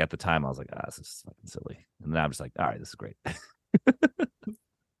to like. At the time, I was like, this is fucking silly. And then I'm just like, all right, this is great.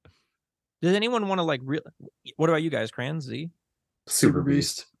 Does anyone want to like? What about you guys, Kran? Z? Super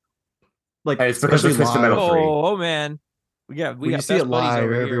Beast. Like Hey, it's because of especially Twisted live. Metal. Free. Oh man, we got When you best see it buddies live,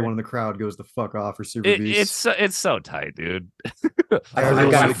 over here. everyone in the crowd goes the fuck off for Super Beast. It's so tight, dude. I I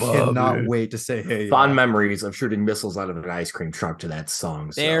got literally cannot wait to say, hey, fond memories of shooting missiles out of an ice cream truck to that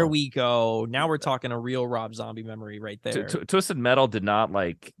song. So. There we go. Now we're talking a real Rob Zombie memory right there. Twisted Metal did not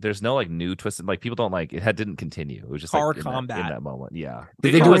like. There's no like new Twisted. Like people don't like it. Didn't continue. It was just Car like combat in that moment. Yeah.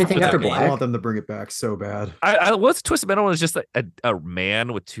 Did they do anything after I Black? want them to bring it back so bad. I what's Twisted Metal was just a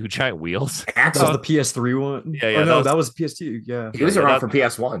man with 2 giant wheels. That Axel. was the PS3 one. Yeah, Oh, no, that was PS2. Yeah. He was Yeah, around that- for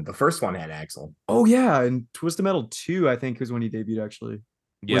PS1. The first one had Axel. Oh yeah, and Twisted Metal 2, I think, was when he debuted. Actually, was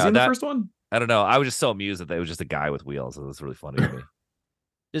he Yeah, in the first one? I don't know. I was just so amused that it was just a guy with wheels. It was really funny to me.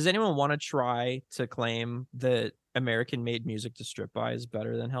 Does anyone want to try to claim that American-made music to strip by is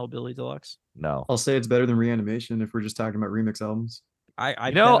better than Hellbilly Deluxe? No. I'll say it's better than Reanimation if we're just talking about remix albums.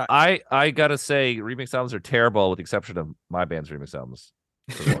 I gotta say remix albums are terrible with the exception of my band's remix albums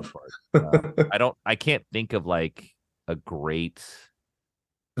for the most part. I can't think of like a great.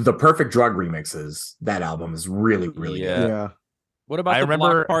 The Perfect Drug remixes. That album is really, really good. Yeah. What about I the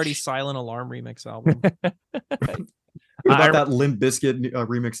remember- Block Party Silent Alarm remix album? What about that Limp Bizkit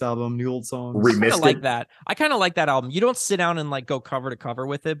remix album, New Old Songs? I kind of like that. I kind of like that album. You don't sit down and like go cover to cover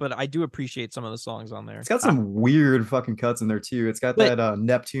with it, but I do appreciate some of the songs on there. It's got some weird fucking cuts in there too. It's got that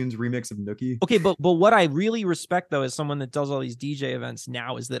Neptune's remix of Nookie. Okay, but what I really respect though, as someone that does all these DJ events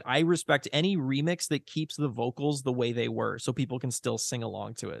now, is that I respect any remix that keeps the vocals the way they were, so people can still sing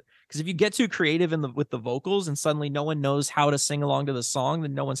along to it. Because if you get too creative with the vocals and suddenly no one knows how to sing along to the song,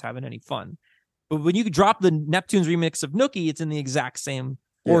 then no one's having any fun. But when you drop the Neptune's remix of Nookie, it's in the exact same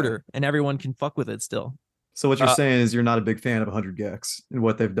order, and everyone can fuck with it still. So what you're saying is you're not a big fan of 100 Gex and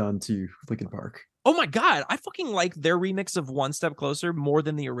what they've done to Linkin Park. Oh my God, I fucking like their remix of One Step Closer more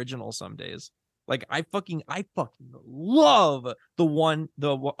than the original some days. Like I fucking love the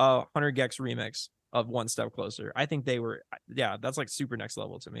 100 Gex remix of One Step Closer. I think that's like super next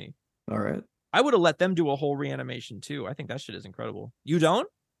level to me. All right. I would have let them do a whole reanimation too. I think that shit is incredible. You don't?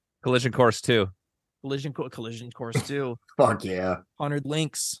 Collision Course 2. Collision Course 2. Fuck yeah. 100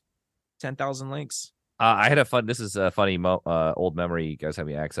 links. 10,000 links. I had a fun. This is a funny old memory. You guys have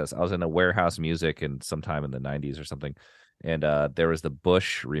me access. I was in a Warehouse Music and sometime in the 90s or something, and there was the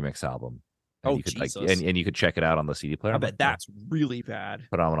Bush remix album. And you could Jesus. and you could check it out on the CD player. I bet that's really bad.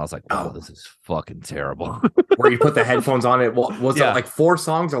 Phenomenal. I was like, wow, this is fucking terrible. Where you put the headphones on it. Well, was it like 4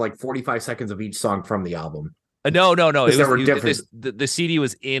 songs or like 45 seconds of each song from the album? No. The CD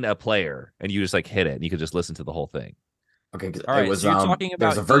was in a player, and you just like hit it, and you could just listen to the whole thing. Okay, all right. It was so you're talking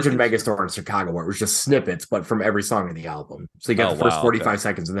about there's a Virgin Megastore in Chicago where it was just snippets, but from every song in the album. So you got the first 45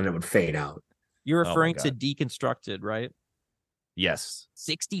 seconds, and then it would fade out. You're referring to Deconstructed, right? Yes.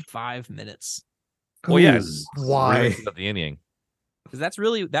 65 minutes. Well, yeah. Why? Of the Yin. Because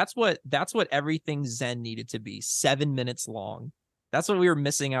that's what everything Zen needed to be. 7 minutes long. That's what we were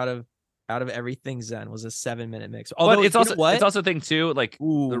missing out of everything Zen was a 7-minute mix. Although but it's also a thing too, like the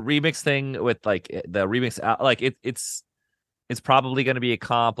remix thing with like the remix like it's probably going to be a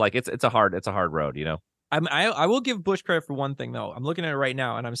comp. Like it's a hard road, you know. I will give Bush credit for one thing though. I'm looking at it right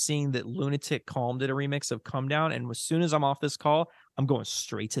now and I'm seeing that Lunatic Calm did a remix of Come Down, and as soon as I'm off this call, I'm going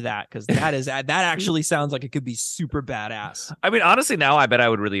straight to that because that actually sounds like it could be super badass. I mean, honestly, now I bet I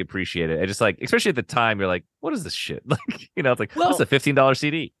would really appreciate it. I just like, especially at the time, you're like, what is this shit? Like, you know, it's like, what's a $15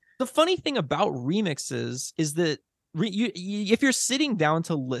 CD? The funny thing about remixes is that if you're sitting down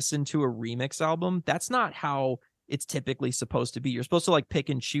to listen to a remix album, that's not how it's typically supposed to be. You're supposed to like pick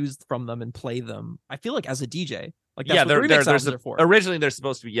and choose from them and play them. I feel like as a DJ, like that's what remix albums are for. Originally, they're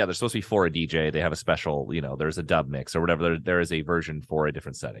supposed to be for a DJ. They have a special, you know, there's a dub mix or whatever. There is a version for a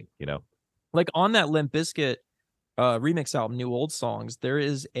different setting, you know. Like on that Limp Bizkit remix album, New Old Songs, there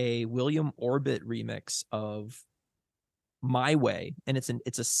is a William Orbit remix of My Way, and it's a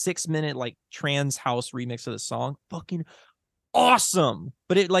 6-minute like trance house remix of the song. Fucking awesome.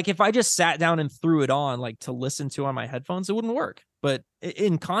 But it like if I just sat down and threw it on like to listen to on my headphones, it wouldn't work. But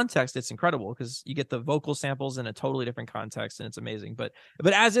in context, it's incredible because you get the vocal samples in a totally different context, and it's amazing. But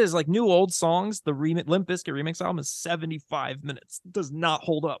as is, like New Old Songs, the Limp Bizkit remix album is 75 minutes. It does not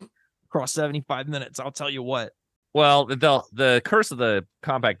hold up across 75 minutes. I'll tell you what. Well, the curse of the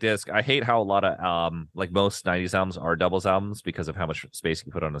compact disc, I hate how a lot of like most 90s albums are doubles albums because of how much space you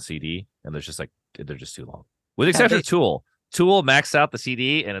can put on a CD, and they're just too long. With the exception of Tool. Tool maxed out the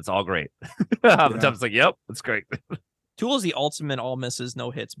CD and it's all great. Tom's like, yep, it's great. Tool is the ultimate all misses,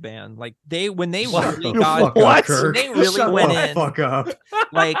 no hits band. Like when they Shut really the got fuck up, when they really Shut went the in. fuck up.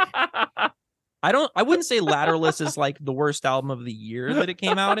 Like I wouldn't say Lateralus is like the worst album of the year that it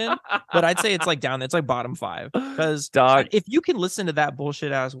came out in, but I'd say it's like it's like bottom 5. Because if you can listen to that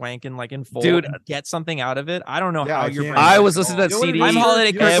bullshit ass wanking like in full and get something out of it, I don't know how you're. I was listening to that CD. I'm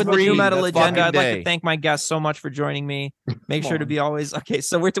Holiday Kirk with the New Metal Agenda. I'd like day. to thank my guests so much for joining me. Make sure to be always okay.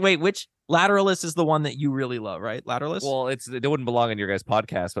 So we're to wait. Which Lateralus is the one that you really love, right? Lateralus. Well, it wouldn't belong in your guys'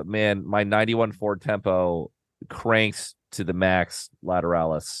 podcast, but man, my 91 Ford Tempo cranks to the max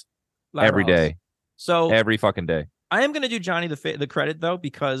Lateralis every day. So every fucking day. I am going to do Johnny the credit though,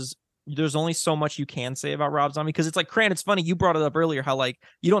 because there's only so much you can say about Rob Zombie. Because it's like, Cran, it's funny. You brought it up earlier, how like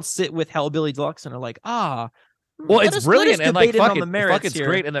you don't sit with Hellbilly Deluxe and are like, well, it's brilliant and like fuck it's here.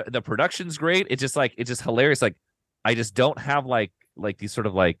 great and the production's great. It's just hilarious. Like I just don't have like these sort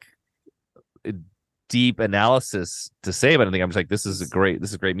of like deep analysis to say about anything. I'm just like, this is great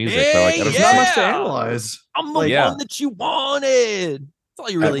music. Hey, but like, there's not much to analyze. I'm the one that you wanted. That's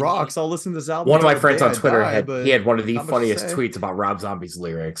all you really rocks. I'll listen to this album. One of my friends on Twitter he had one of the funniest tweets about Rob Zombie's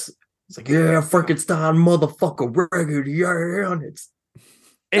lyrics. It's like, yeah, Frankenstein, motherfucker, ragged, yeah, and it's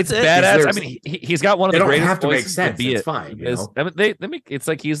badass. I mean, he's got one of the greatest. They don't have to make voices sense. To be it's fine. You know? I mean, they make it's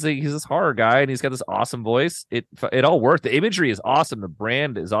like he's this horror guy, and he's got this awesome voice. It all worked. The imagery is awesome. The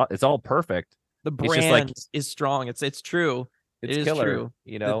brand is it's all perfect. The It's just like- brand is strong. It's true. It's It is killer, true.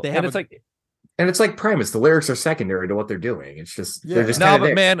 you know. They And have it's like And it's like Primus. The lyrics are secondary to what they're doing. It's just they're Yeah. just no, kind of but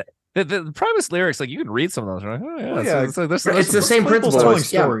there. man, the Primus lyrics, like you can read some of those. You're like, oh yeah, Well, so yeah, it's like But it's the same Claypool's principle. telling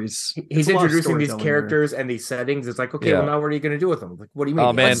It's- yeah, stories. He's It's a lot of introducing these storytelling there. characters and these settings. It's like, okay, Yeah. well, now what are you going to do with them? Like, what do you mean? Oh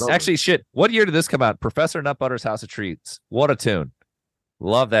The man, album's over. actually, shit. What year did this come out? Professor Nutbutter's House of Treats. What a tune!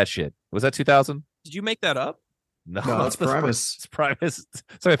 Love that shit. Was that 2000? Did you make that up? No, No, that's Primus. It's Primus.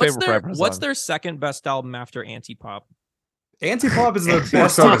 It's my favorite Primus What's song. their second best album after Antipop? Antipop is the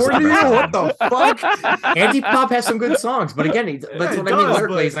best Soda's according to the you. best. What the fuck? Anti-pop has some good songs, but again, that's it what I mean. does,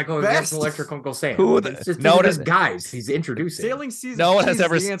 Lyrically, but he's like, oh, best- that's Electric Uncle Sam. Who It's just, no these one are has- just guys he's introducing. Sailing season. No one has is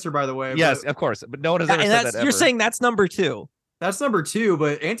ever the answer, by the way. Yes, but of course, but no one has Yeah, ever and said that's that. you're ever. saying that's number 2. that's number 2.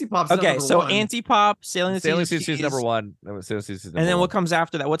 But Antipop's Okay, number so 1. Antipop, Sailing the Sailing Seas, Seas is number 1. No, Sailing Seas is number and then one. what comes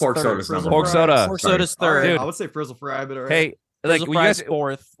after that? What's Pork third? Soda's number Pork one. Soda. Pork Sorry. Soda's All third. right, Dude. I would say Frizzle Fry, but all right. Hey, like Frizzle when you Fry's guys,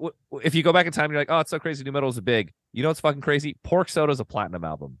 fourth. if you go back in time, you're like, oh, it's so crazy. New metal is big. You know what's fucking crazy? Pork Soda's a platinum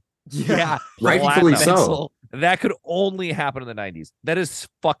album. Yeah, Rightfully platinum. so. That could only happen in the 90s. That is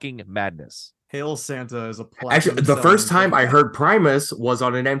fucking madness. Hail Santa is a platinum. Actually, the selling first time I thing. heard Primus was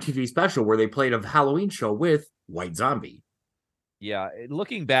on an MTV special where they played a Halloween show with White Zombie. Yeah,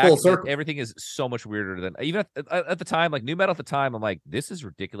 looking back, Full circle. everything is so much weirder than even at the time. Like new metal at the time, I'm like, this is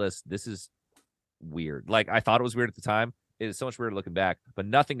ridiculous. This is weird. Like I thought it was weird at the time. It is so much weirder looking back, but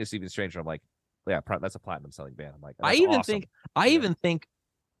nothing is even stranger. I'm like, yeah, that's a platinum selling band. I'm like, I that's even awesome. think even think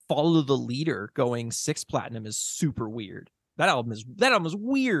Follow the Leader going 6 platinum is super weird. That album is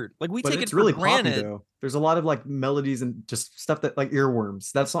weird. Like we But take it's it for really granted. poppy though. There's a lot of like melodies and just stuff that like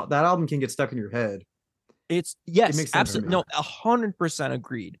earworms. That's not that album can get stuck in your head. It's yes, makes sense to absolutely me. no, 100%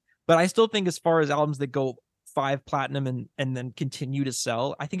 agreed. But I still think as far as albums that go 5 platinum and then continue to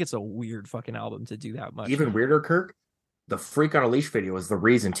sell, I think it's a weird fucking album to do that much. Even weirder, Kirk, the Freak on a Leash video is the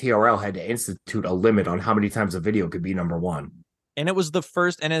reason TRL had to institute a limit on how many times a video could be number 1. And it was the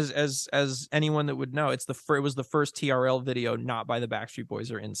first, and as anyone that would know, it was the first TRL video not by the Backstreet Boys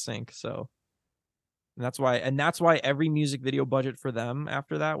or NSYNC. So and that's why every music video budget for them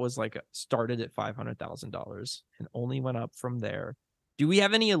after that was like started at $500,000 and only went up from there. Do we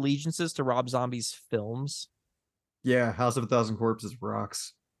have any allegiances to Rob Zombie's films? Yeah, House of a Thousand Corpses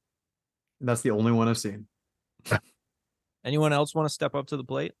rocks. And that's the only one I've seen. Anyone else want to step up to the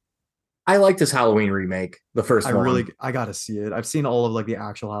plate? I like this Halloween remake, the first one. I gotta see it. I've seen all of like the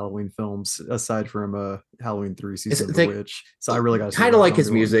actual Halloween films aside from Halloween 3 season of they- the Witch. So I really gotta see Kind the of like his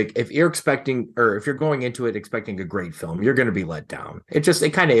zombie one. music. If you're expecting, or if you're going into it expecting a great film, you're going to be let down. It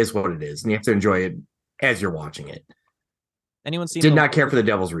kind of is what it is, and you have to enjoy it as you're watching it. Anyone seen? Did not care for the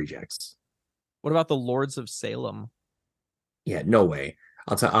Devil's Rejects. What about the Lords of Salem? Yeah, no way.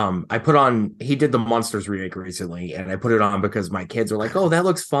 I'll tell. I put on. He did the Monsters remake recently, and I put it on because my kids were like, "Oh, that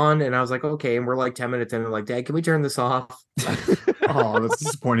looks fun," and I was like, "Okay." And we're like 10 minutes in, and like, "Dad, can we turn this off?" Oh, that's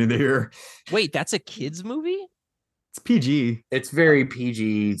disappointing to hear. Wait, that's a kids movie? It's PG. It's very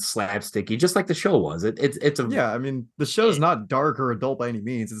PG, slapsticky, just like the show was. It's a Yeah, I mean the show's not dark or adult by any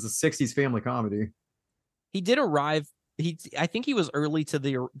means. It's a 60s family comedy. He did arrive. I think he was early to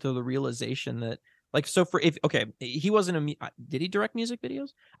the realization that like he wasn't did he direct music videos?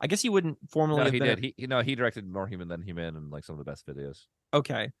 I guess he wouldn't formally. No, have he been did. He directed More Human Than Human and like some of the best videos.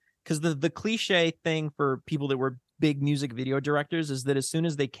 Okay, because the cliche thing for people that were big music video directors is that as soon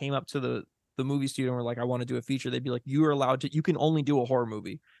as they came up to the movie studio and were like, I want to do a feature, they'd be like, you can only do a horror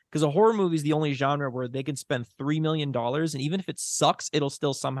movie, because a horror movie is the only genre where they can spend $3 million and even if it sucks, it'll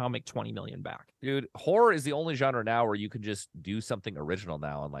still somehow make 20 million back. Dude, horror is the only genre now where you can just do something original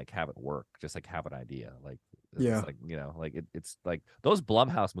now and like have it work, just like have an idea. Like, Yeah. it's like, you know, like it's like those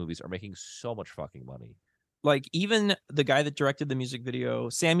Blumhouse movies are making so much fucking money. Like even the guy that directed the music video,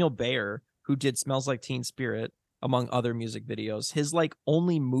 Samuel Bayer, who did Smells Like Teen Spirit, among other music videos, his like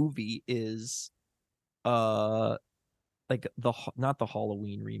only movie is like not the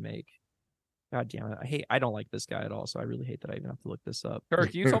Halloween remake. God damn it. I don't like this guy at all, so I really hate that I even have to look this up.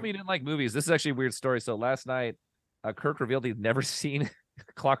 Kirk, you told me you didn't like movies. This is actually a weird story. So last night, Kirk revealed he'd never seen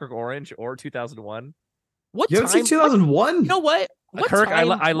Clockwork Orange or 2001. What You haven't time? seen 2001? You know what? What Kirk, I time,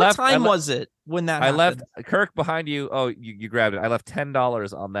 le- I what left- time I le- was it when that I happened? left Kirk behind you. Oh, you grabbed it. I left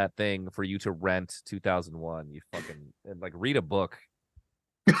 $10 on that thing for you to rent 2001. You fucking and like read a book.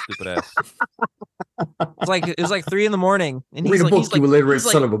 Stupid ass. It was like 3 a.m. and read he's a like, book, he's like, you illiterate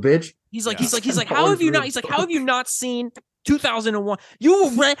he's son like, of a bitch. he's like, Yeah. he's like, how have you not? He's like, how have you not seen 2001? You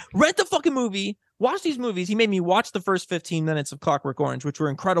will rent the fucking movie. Watch these movies. He made me watch the first 15 minutes of Clockwork Orange, which were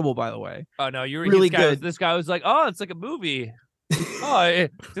incredible, by the way. Oh no, you're Really good. good. This guy was like, oh, it's like a movie. Oh,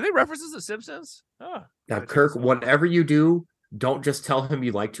 do they references The Simpsons? Oh, Now, Kirk, whatever you do, don't just tell him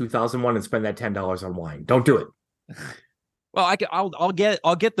you like 2001 and spend that $10 on wine. Don't do it. Well, I'll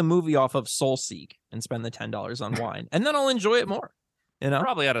get the movie off of Soulseek and spend the $10 on wine, and then I'll enjoy it more. You know,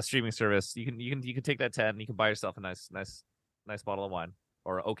 Probably on a streaming service. You can take that 10 and you can buy yourself a nice bottle of wine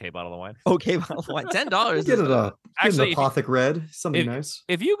or an okay bottle of wine. okay, bottle of wine, $10. Get an Actually, Apothic Red, something nice.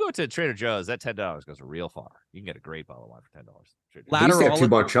 If you go to Trader Joe's, that $10 goes real far. You can get a great bottle of wine for $10. At least have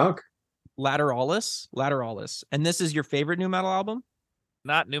 $2 Chuck. Lateralis, and this is your favorite new metal album?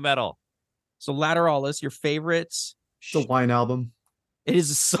 Not new metal. So Lateralis, your favorites? It's a wine album. It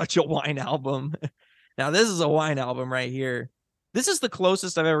is such a wine album. Now this is a wine album right here. This is the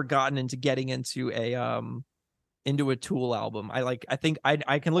closest I've ever gotten into getting into a Tool album. I think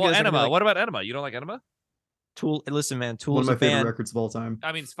I can look at Enema. like, what about Enema? You don't like Enema? Tool. Listen, man, Tool One is of my a favorite band. records of all time.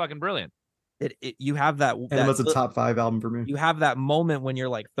 I mean, it's fucking brilliant. You have that. Enema's a top 5 album for me. You have that moment when you're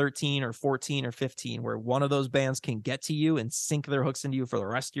like 13 or 14 or 15 where one of those bands can get to you and sink their hooks into you for the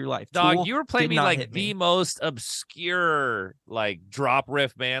rest of your life. Dog, Tool you were playing did me not like hit the me. most obscure like drop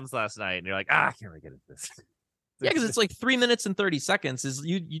riff bands last night, and you're like, I can't really get into this. Yeah, because it's like 3 minutes and 30 seconds. Is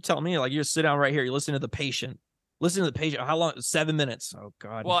you tell me like you just sit down right here, you listen to The Patient. Listen to The Patient. How long? 7 minutes. Oh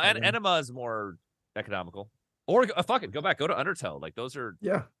God. Well, Enema is more economical. Or fuck it, go back, go to Undertow. Like those are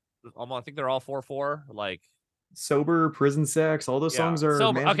Yeah. almost. I think they're all 4/4. Like Sober, Prison Sex, all those songs are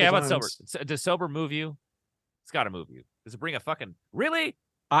sober. Okay, how about sober? times. Does sober move you? It's got to move you. Does it bring a fucking really?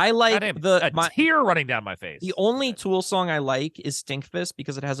 I like Goddamn, tear running down my face. the only Tool song I like is Stinkfist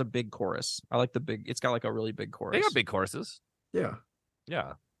because it has a big chorus. I like the big. It's got like a really big chorus. They got big choruses. Yeah.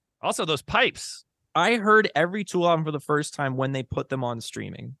 Yeah. Also, those pipes. I heard every Tool album for the first time when they put them on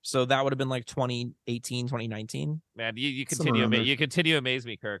streaming. So that would have been like 2018, 2019. Man, you Somewhere continue around there. you continue to amaze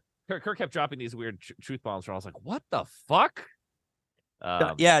me, Kirk. Kirk kept dropping these weird truth bombs where I was like, what the fuck?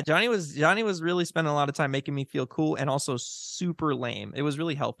 Yeah, Johnny was really spending a lot of time making me feel cool and also super lame. It was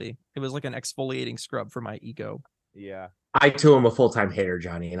really healthy. It was like an exfoliating scrub for my ego. Yeah. I too am a full-time hater,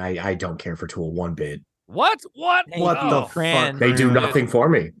 Johnny, and I don't care for Tool one bit. What? What the Cran, fuck? They do Cran. nothing for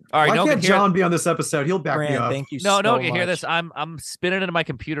me. All right, Why no can't can hear- John be on this episode? He'll back me Cran, up. thank you No, so no, much. you hear this. I'm spinning into my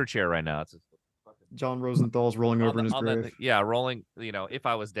computer chair right now. It's John Rosenthal's rolling over in his grave. rolling. You know, if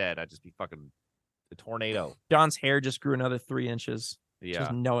I was dead, I'd just be fucking a tornado. John's hair just grew another 3 inches. Yeah.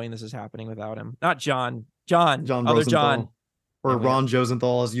 Just knowing this is happening without him. Not John. John John other Rosenthal. John. Or Yeah, we- Ron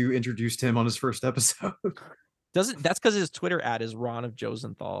Josenthal, as you introduced him on his first episode. That's because his Twitter ad is Ron of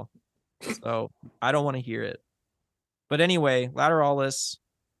Josenthal. So I don't want to hear it. But anyway, Lateralis.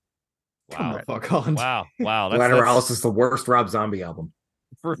 Come Wow. the fuck on. Wow. Wow. Lateralis is the worst Rob Zombie album.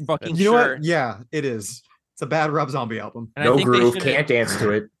 For fucking You know sure. what? Yeah, it is. It's a bad Rob Zombie album. And I No think they groove, should- can't dance to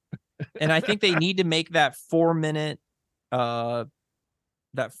it. And I think they need to make that 4-minute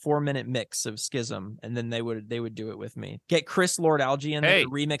mix of Schism, and then they would do it with me. Get Chris Lord Alge in there Hey, to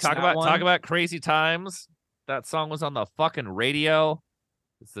remix talk that about crazy times. That song was on the fucking radio.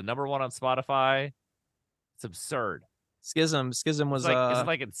 It's the #1 on Spotify. It's absurd. Schism was It's like, is it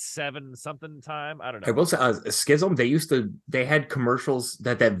like in 7 something time? I don't know. I will say, Schism. They had commercials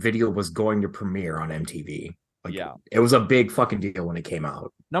that video was going to premiere on MTV. Like, Yeah. it was a big fucking deal when it came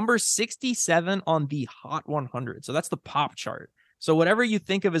out. number 67 on the Hot 100. So that's the pop chart. So whatever you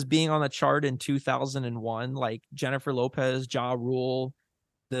think of as being on the chart in 2001, like Jennifer Lopez, Ja Rule,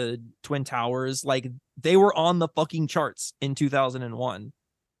 the Twin Towers, like they were on the fucking charts in 2001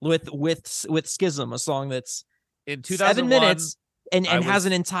 with Schism, a song that's In 7 2001, minutes and I has was-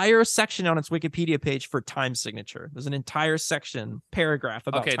 an entire section on its Wikipedia page for time signature. There's an entire paragraph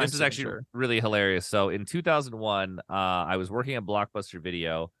about okay, time this is actually signature. really hilarious. So in 2001, I was working at Blockbuster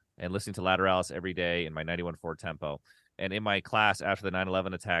Video and listening to Lateralis every day in my 91 Ford Tempo. And in my class after the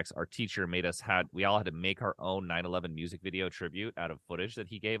 9/11 attacks, our teacher made us we all had to make our own 9/11 music video tribute out of footage that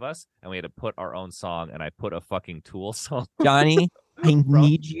he gave us, and we had to put our own song. And I put a fucking Tool song. Johnny, I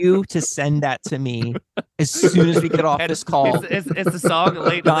need you to send that to me as soon as we get off And this call. It's the song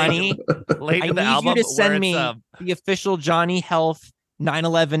late Johnny, late I in the need album you to send where me it's, the official Johnny Health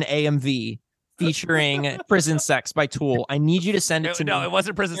 9/11 AMV featuring Prison Sex by Tool. I need you to send it to me. no, it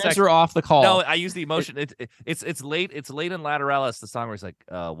wasn't Prison Parents Sex. are off the call. No, I use the emotion. It's late. It's late in Lateralis. The song where it's like,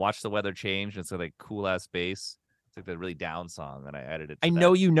 "Watch the weather change." And it's like cool ass bass. It's like the really down song, and I added it. To I that.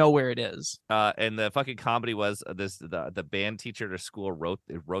 know you know where it is. And the fucking comedy was the band teacher at our school wrote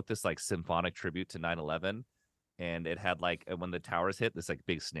this like symphonic tribute to 9/11, and it had like when the towers hit, this like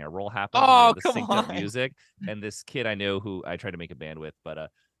big snare roll happened. Oh, the come synced up on. music, and this kid I know who I tried to make a band with, but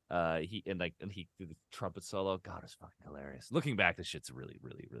he did the trumpet solo. God, it's fucking hilarious. Looking back, this shit's really,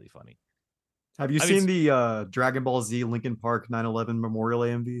 really, really funny. Have you I mean, seen the Dragon Ball Z Linkin Park 9/11 Memorial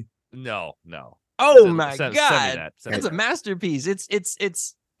AMV? No. Oh my Send me god, that. that's a masterpiece.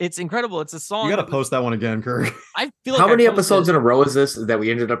 It's incredible. It's a song. You got to post that one again, Kirk. I feel like How many I posted episodes it. in a row is this that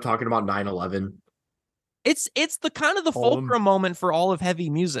we ended up talking about 9/11? It's the kind of the All of 'em. fulcrum moment for all of heavy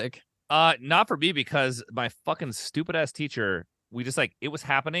music. Not for me, because my fucking stupid ass teacher, we just like, it was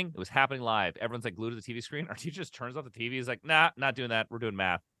happening live. Everyone's like glued to the TV screen. Our teacher just turns off the TV. He's like, nah, not doing that. We're doing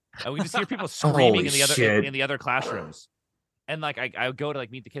math. And we just hear people screaming in the other shit. in the other classrooms. And like I go to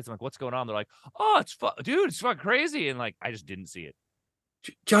like meet the kids. I'm like, what's going on? They're like, oh, dude, it's fucking crazy. And like I just didn't see it.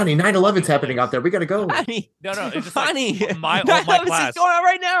 Johnny, 9/11's happening out there. We gotta go. Honey, No, it's just honey, like my this class. is going on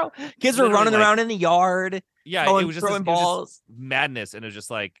right now. Kids were Literally, running like- around in the yard. Yeah, throwing, it was just throwing it was just balls. madness, and it was just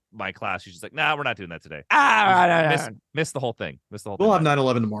like my class. She's just like, nah, we're not doing that today. Missed the whole thing. We'll have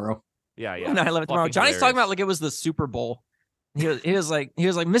 9/11 tomorrow. Yeah. 9/11 tomorrow. Fucking Johnny's talking hilarious. about like it was the Super Bowl. He was like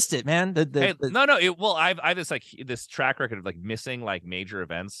missed it, man. Hey, no. I've this like this track record of like missing like major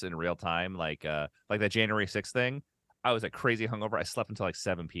events in real time, like that January 6th thing. I was like crazy hungover. I slept until like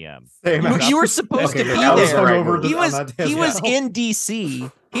 7 p.m. Same. You were supposed to be that was there. all right. He on was that day as he was well. in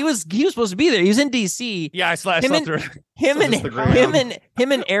DC. He was supposed to be there. He was in DC. Yeah, I slept Him through. Him So and just the Graham.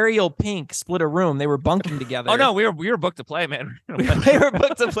 him and Ariel Pink split a room. They were bunking together. Oh no, we were booked to play, man. they were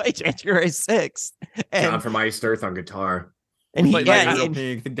booked to play January 6th. John And, from Iced Earth on guitar. and he, But, yeah, like, Ariel and-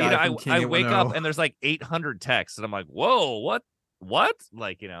 Pink, the You guy know, from King I at wake 10. up and there's like 800 texts, and I'm like, whoa, what?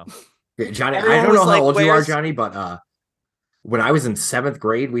 Like, Yeah, Johnny, Everyone I don't was know how like, old you are, "Where's-" Johnny, but when I was in 7th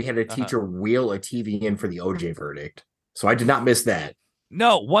grade, we had a teacher wheel a TV in for the OJ verdict. So I did not miss that.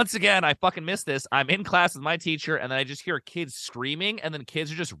 No, once again, I fucking missed this. I'm in class with my teacher, and then I just hear kids screaming, and then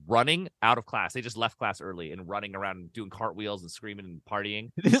kids are just running out of class. They just left class early and running around and doing cartwheels and screaming and partying.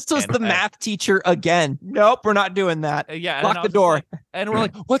 this was And the math teacher again. Nope, we're not doing that. Yeah, and Lock then I the was just door. like- and we're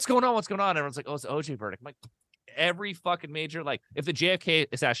like, what's going on? Everyone's like, oh, it's the OJ verdict. I'm like, every fucking major, like, if the JFK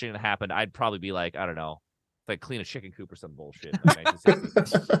assassination happened, I'd probably be like, I don't know, like clean a chicken coop or some bullshit. Like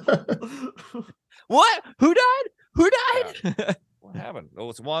 1960. What? Who died? Who died? What happened? Oh,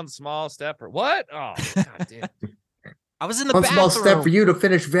 it's one small step for what? Oh, god damn. I was in the One bathroom. small step for you to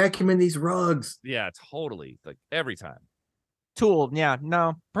finish vacuuming these rugs. Yeah, totally. Like every time. Tool. Yeah,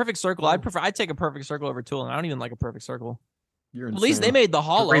 no. Perfect circle. I'd take a perfect circle over Tool, and I don't even like a perfect circle. You're At least they insane. made the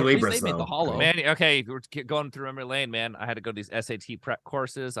hollow. At least Libras, they made the though. hollow. Man, okay, we're going through memory lane, man. I had to go to these SAT prep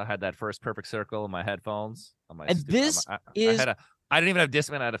courses. I had that first perfect circle in my headphones. On my And this is- I didn't even have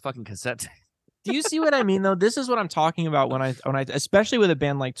Discman. I had a fucking cassette tape. Do you see what I mean though? This is what I'm talking about when I especially with a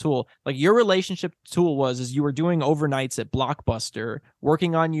band like Tool. Like your relationship to Tool is you were doing overnights at Blockbuster,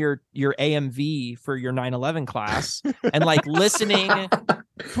 working on your AMV for your 9/11 class, and like listening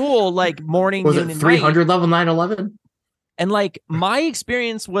Tool like morning, Was noon, it and 300 night. level 9/11? And like my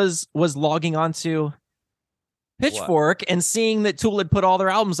experience was logging onto Pitchfork and seeing that Tool had put all their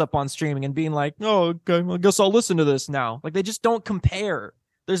albums up on streaming and being like, oh, okay, well, I guess I'll listen to this now. Like they just don't compare.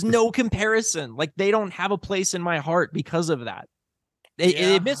 There's no comparison. Like they don't have a place in my heart because of that.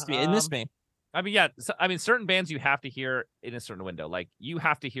 It missed me. It missed me. I mean, yeah. So, I mean, certain bands you have to hear in a certain window. Like you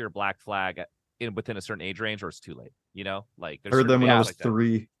have to hear Black Flag within a certain age range, or it's too late. You know, like there's Heard certain them when I bands was like that.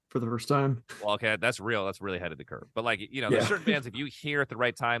 3 for the first time. Well, okay, that's real. That's really ahead of the curve. But like, you know, there's Yeah. certain bands if you hear at the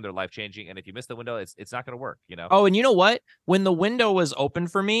right time, they're life changing, and if you miss the window, it's not going to work. You know. Oh, and you know what? When the window was open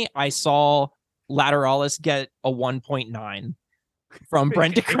for me, I saw Lateralis get a 1.9 from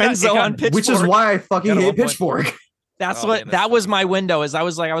Brent It got- DiCrenzo on Pitchfork. Which is why I fucking Got a hate 1 point. Pitchfork. That's Oh, what man, that's that was fucking my funny. window. Is I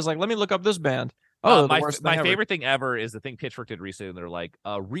was like, let me look up this band. Oh, the my worst my thing ever. favorite thing ever is the thing Pitchfork did recently. They're like,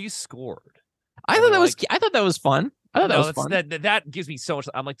 rescored. I and thought they're that was like- I thought that was fun. I thought that No, was it's- fun. that gives me so much.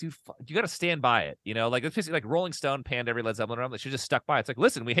 I'm like, dude, you got to stand by it. You know, like it's basically like Rolling Stone panned every Led Zeppelin album. They should just stuck by it. It's like,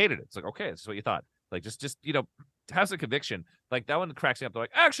 listen, we hated it. It's like, okay, this is what you thought. Like, just you know, have some conviction. Like that one cracks me up. They're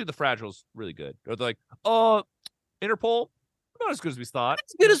like, actually, the Fragile's really good. Or they're like, Interpol, not as good as we thought.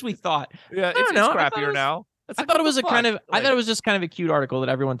 As good as we thought. Yeah, it's, don't know. I thought crappier it was- now. It's I like, thought it what was the a kind fuck? of I Like, thought it was just kind of a cute article that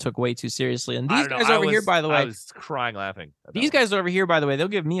everyone took way too seriously. And I these don't know, guys over here, was- by the I way, was crying laughing. at that these one. guys over here, by the way, they'll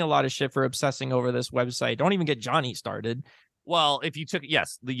give me a lot of shit for obsessing over this website. Don't even get Johnny started. Well, if you took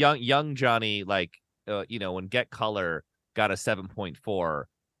the young Johnny, like you know, when Get Color got a 7.4,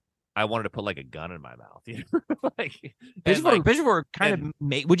 I wanted to put like a gun in my mouth. You know? like, and, like, Pitchfork kind of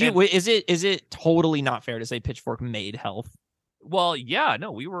made. Would you? Is it totally not fair to say Pitchfork made Health? well, yeah,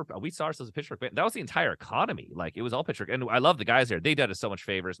 no, we saw ourselves a Pitchfork band. That was the entire economy. Like it was all Pitchfork, and I love the guys there. They did us so much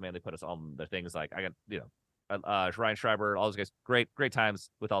favors, man. They put us on their things. Like I got, you know, Ryan Schreiber, all those guys. Great times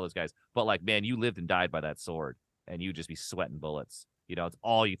with all those guys. But like, man, you lived and died by that sword, and you just be sweating bullets. You know, it's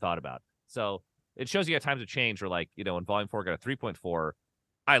all you thought about. So it shows you at times of change. Where like, you know, when Volume 4 got a 3.4,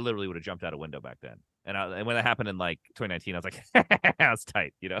 I literally would have jumped out a window back then. And when that happened in like 2019, I was like, that's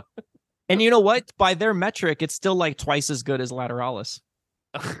tight. You know. And you know what? By their metric, it's still like twice as good as Lateralis.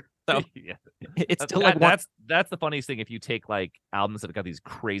 So yeah. it's still like that's the funniest thing. If you take like albums that have got these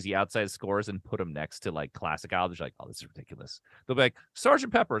crazy outside scores and put them next to like classic albums, you're like, oh, this is ridiculous. They'll be like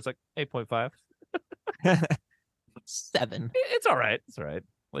Sgt. Pepper. It's like 8.5. 7. It's all right. It's all right.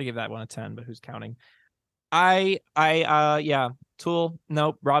 We'll give that one a 10, but who's counting? Yeah, Tool,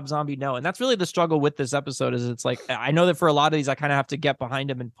 nope. Rob Zombie, no. And that's really the struggle with this episode. Is it's like I know that for a lot of these, I kind of have to get behind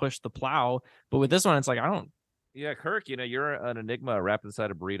him and push the plow, but with this one, it's like I don't. Yeah, Kirk, you're an enigma wrapped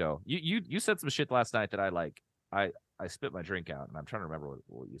inside a burrito. You said some shit last night that I spit my drink out, and I'm trying to remember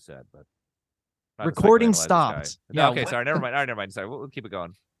what you said, but recording stopped. No, okay, sorry, never mind. All right, never mind. Sorry, we'll keep it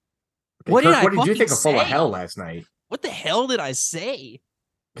going. Okay, What Kirk, did what did you think fucking of Full of say? Hell last night? What the hell did I say?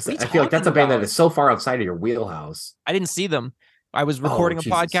 I What are you feel like that's a talking band that about? is so far outside of your wheelhouse. I didn't see them. I was recording a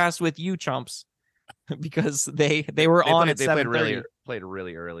Jesus. podcast with you chumps because they were on at 7:30. Played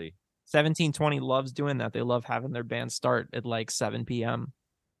really early. 1720 loves doing that. They love having their band start at like 7 p.m.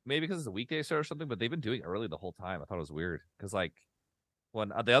 Maybe because it's a weekday show or something, but they've been doing it early the whole time. I thought it was weird because like when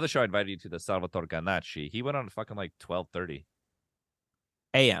the other show I invited you to, the Salvatore Ganacci, he went on at fucking like 12:30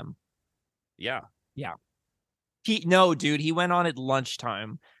 a.m. Yeah. No, dude, he went on at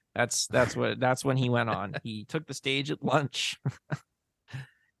lunchtime. That's when he went on. He took the stage at lunch.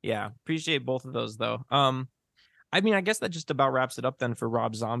 Yeah, appreciate both of those though. I mean, I guess that just about wraps it up then for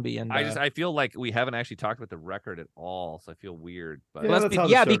Rob Zombie. And I feel like we haven't actually talked about the record at all, so I feel weird. But Yeah, that's how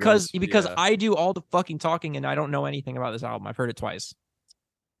the show because goes. Yeah. I do all the fucking talking and I don't know anything about this album. I've heard it twice.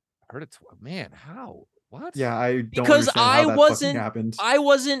 I heard it. Man, how? What? Yeah, I don't Because understand how that fucking happened. I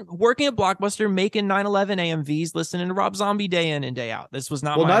wasn't working at Blockbuster making 9/11 AMVs, listening to Rob Zombie day in and day out. This was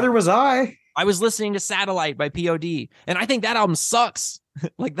not. Well, neither was I. I was listening to Satellite by POD, and I think that album sucks.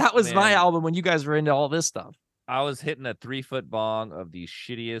 Like that was my Man. album when you guys were into all this stuff. I was hitting a 3-foot bong of the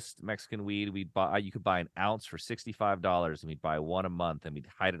shittiest Mexican weed we'd buy. You could buy an ounce for $65, and we'd buy one a month, and we'd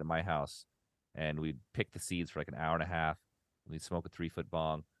hide it at my house, and we'd pick the seeds for like an hour and a half. And we'd smoke a 3-foot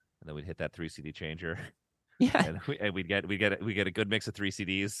bong, and then we'd hit that 3 CD changer. Yeah, and we'd get a good mix of 3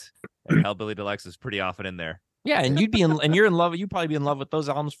 CDs, and Hellbilly Deluxe is pretty often in there. yeah, and you're in love. You'd probably be in love with those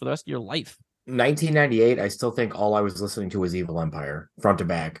albums for the rest of your life. 1998, I still think all I was listening to was Evil Empire, front to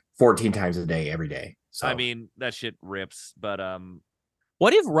back, 14 times a day, every day. So I mean, that shit rips. But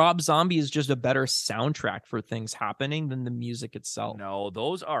What if Rob Zombie is just a better soundtrack for things happening than the music itself? no,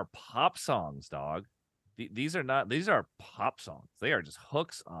 those are pop songs, dog. These are not. These are pop songs. They are just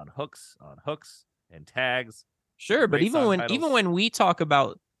hooks on hooks on hooks and tags. Sure, but Great even song titles. when we talk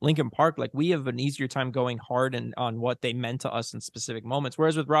about Linkin Park, like we have an easier time going hard and on what they meant to us in specific moments.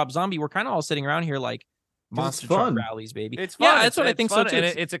 Whereas with Rob Zombie, we're kind of all sitting around here like monster truck fun. rallies, baby. It's fun. Yeah, that's what I It's think fun, so too.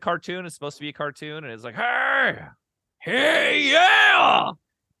 And it's a cartoon. It's supposed to be a cartoon, and it's like, hey, yeah.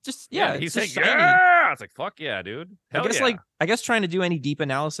 Just He's it's saying, just shiny. yeah. It's like, fuck yeah, dude. Hell yeah. I guess trying to do any deep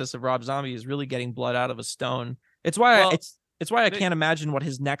analysis of Rob Zombie is really getting blood out of a stone. It's why it's why I can't imagine what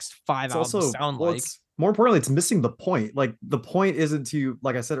his next 5 It's albums also sound well, like. it's more importantly, it's missing the point. Like the point isn't to,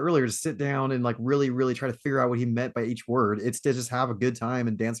 like I said earlier, to sit down and like really try to figure out what he meant by each word. It's to just have a good time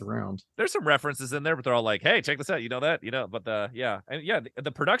and dance around. There's some references in there, but they're all like, hey, check this out. You know that? But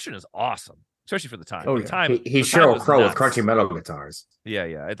the production is awesome, especially for the time. Oh, The yeah. time he's the time Sheryl was Crow with nuts. crunchy metal guitars. Yeah.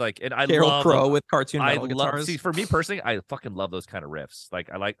 It's like, and I Sheryl love Crow with cartoon metal I guitars. love. See, for me personally, I fucking love those kind of riffs. Like,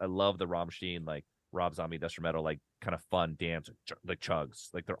 I love the Rammstein, like Rob Zombie industrial metal, like kind of fun dance, like chugs.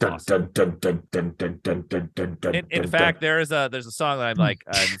 Like they're awesome. In fact, there's a song that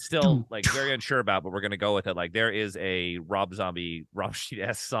I'm still like very unsure about, but we're gonna go with it. Like there is a Rob Zombie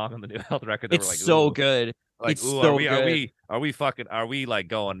Rammstein-esque song on the new health record that It's we're like, so ooh. good. Like, It's ooh, so are we like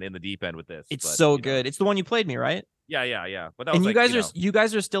going in the deep end with this? It's But, so you know. good. It's the one you played me, right? Yeah. But that And was you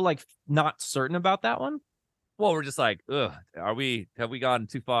guys are still like not certain about that one? well, we're just like, ugh, have we gone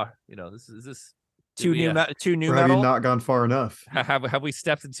too far? This is this Too new Or have you metal. not gone far enough? have we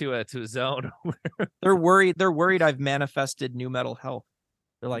stepped into a zone? They're worried I've manifested new metal health.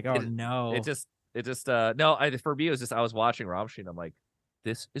 They're like, oh no. It just no. For me, it was just I was watching Rammstein. I'm like,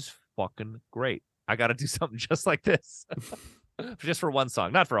 this is fucking great. I got to do something just like this, just for one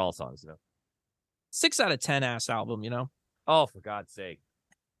song, not for all songs. 6 out of 10 ass album, Oh, for God's sake!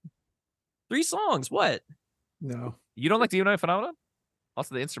 3 songs. What? No. You don't like the Unite Phenomenon?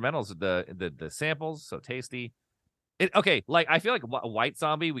 Also, the instrumentals, the samples, so tasty. Okay, like I feel like White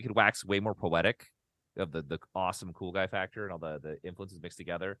Zombie, we could wax way more poetic of the awesome cool guy factor and all the influences mixed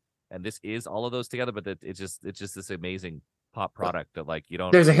together. And this is all of those together, but it's just this amazing pop product that like you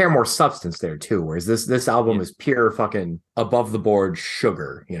don't. There's a hair more substance there too, whereas this album is pure fucking above the board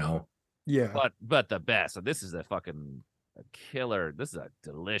sugar, Yeah. But the best. So this is a fucking A killer. This is a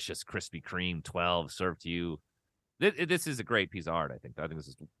delicious Krispy Kreme 12 served to you. This is a great piece of art. I think this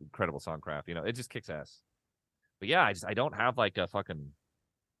is incredible songcraft. It just kicks ass. But yeah, I don't have like a fucking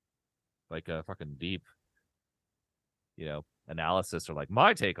deep, analysis or like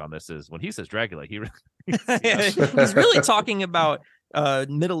my take on this is when he says Dracula, he he's really talking about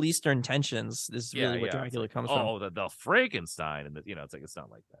Middle Eastern tensions. This is really what Dracula comes from. Oh, the Frankenstein, and it's like it's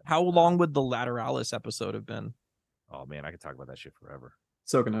not like that. How long would the Lateralis episode have been? Oh man, I could talk about that shit forever.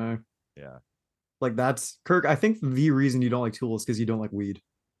 So can I. Yeah. Like that's Kirk. I think the reason you don't like Tool is because you don't like weed.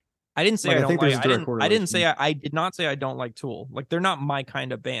 I didn't say Like, I I don't think like. there's a direct I didn't say correlation. I did not say I don't like Tool. Like they're not my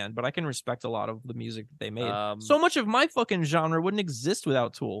kind of band, but I can respect a lot of the music that they made. So much of my fucking genre wouldn't exist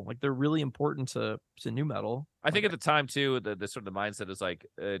without Tool. Like they're really important to nu metal. I think at the time too, the sort of the mindset is like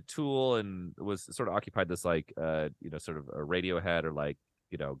Tool and was sort of occupied this like sort of a Radiohead or like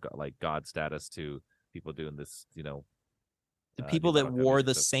like God status to people doing this The people nu that metal wore music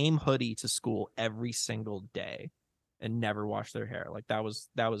the stuff. same hoodie to school every single day and never washed their hair. Like that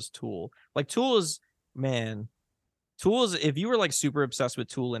was Tool. Like Tool is if you were like super obsessed with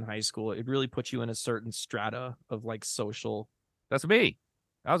Tool in high school, it really put you in a certain strata of like social. That's me.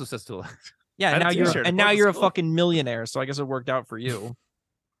 I was obsessed with Tool. Yeah, I had a t-shirt and before now the you're a school. fucking millionaire, so I guess it worked out for you.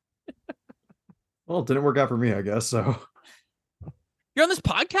 Well, it didn't work out for me, I guess. So You're on this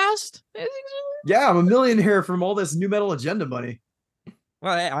podcast? yeah, I'm a millionaire from all this new metal agenda money.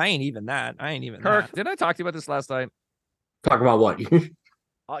 Well, I ain't even that. I ain't even Kirk, that. didn't I talk to you about this last night? Talk about what?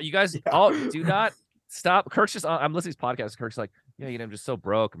 You guys, do not stop. Kirk's just, I'm listening to his podcast. Kirk's like, yeah, I'm just so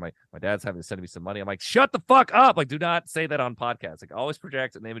broke. And my dad's having to send me some money. I'm like, shut the fuck up. Like, do not say that on podcasts. Like, always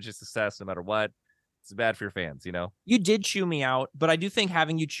project an image of success no matter what. It's bad for your fans, You did chew me out, but I do think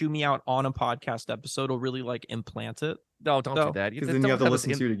having you chew me out on a podcast episode will really like implant it. No, don't do that. Because then you have to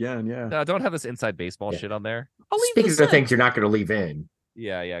listen to it again. Yeah. No, don't have this inside baseball Yeah. shit on there. I'll leave Speaking this of in. things you're not going to leave in.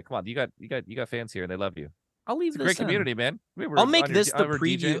 Yeah. Come on, you got fans here and they love you. I'll leave It's a this great in. community, man. I'll make this the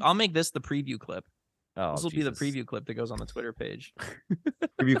preview. I'll make this the preview clip. Oh, This will be the Jesus. preview clip that goes on the Twitter page.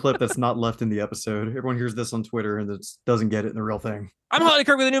 Preview clip that's not left in the episode. Everyone hears this on Twitter and it doesn't get it in the real thing. I'm Hellbilly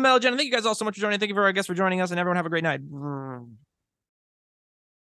Kirk with a new metal agenda. Thank you guys all so much for joining. Thank you for our guests for joining us, and everyone have a great night.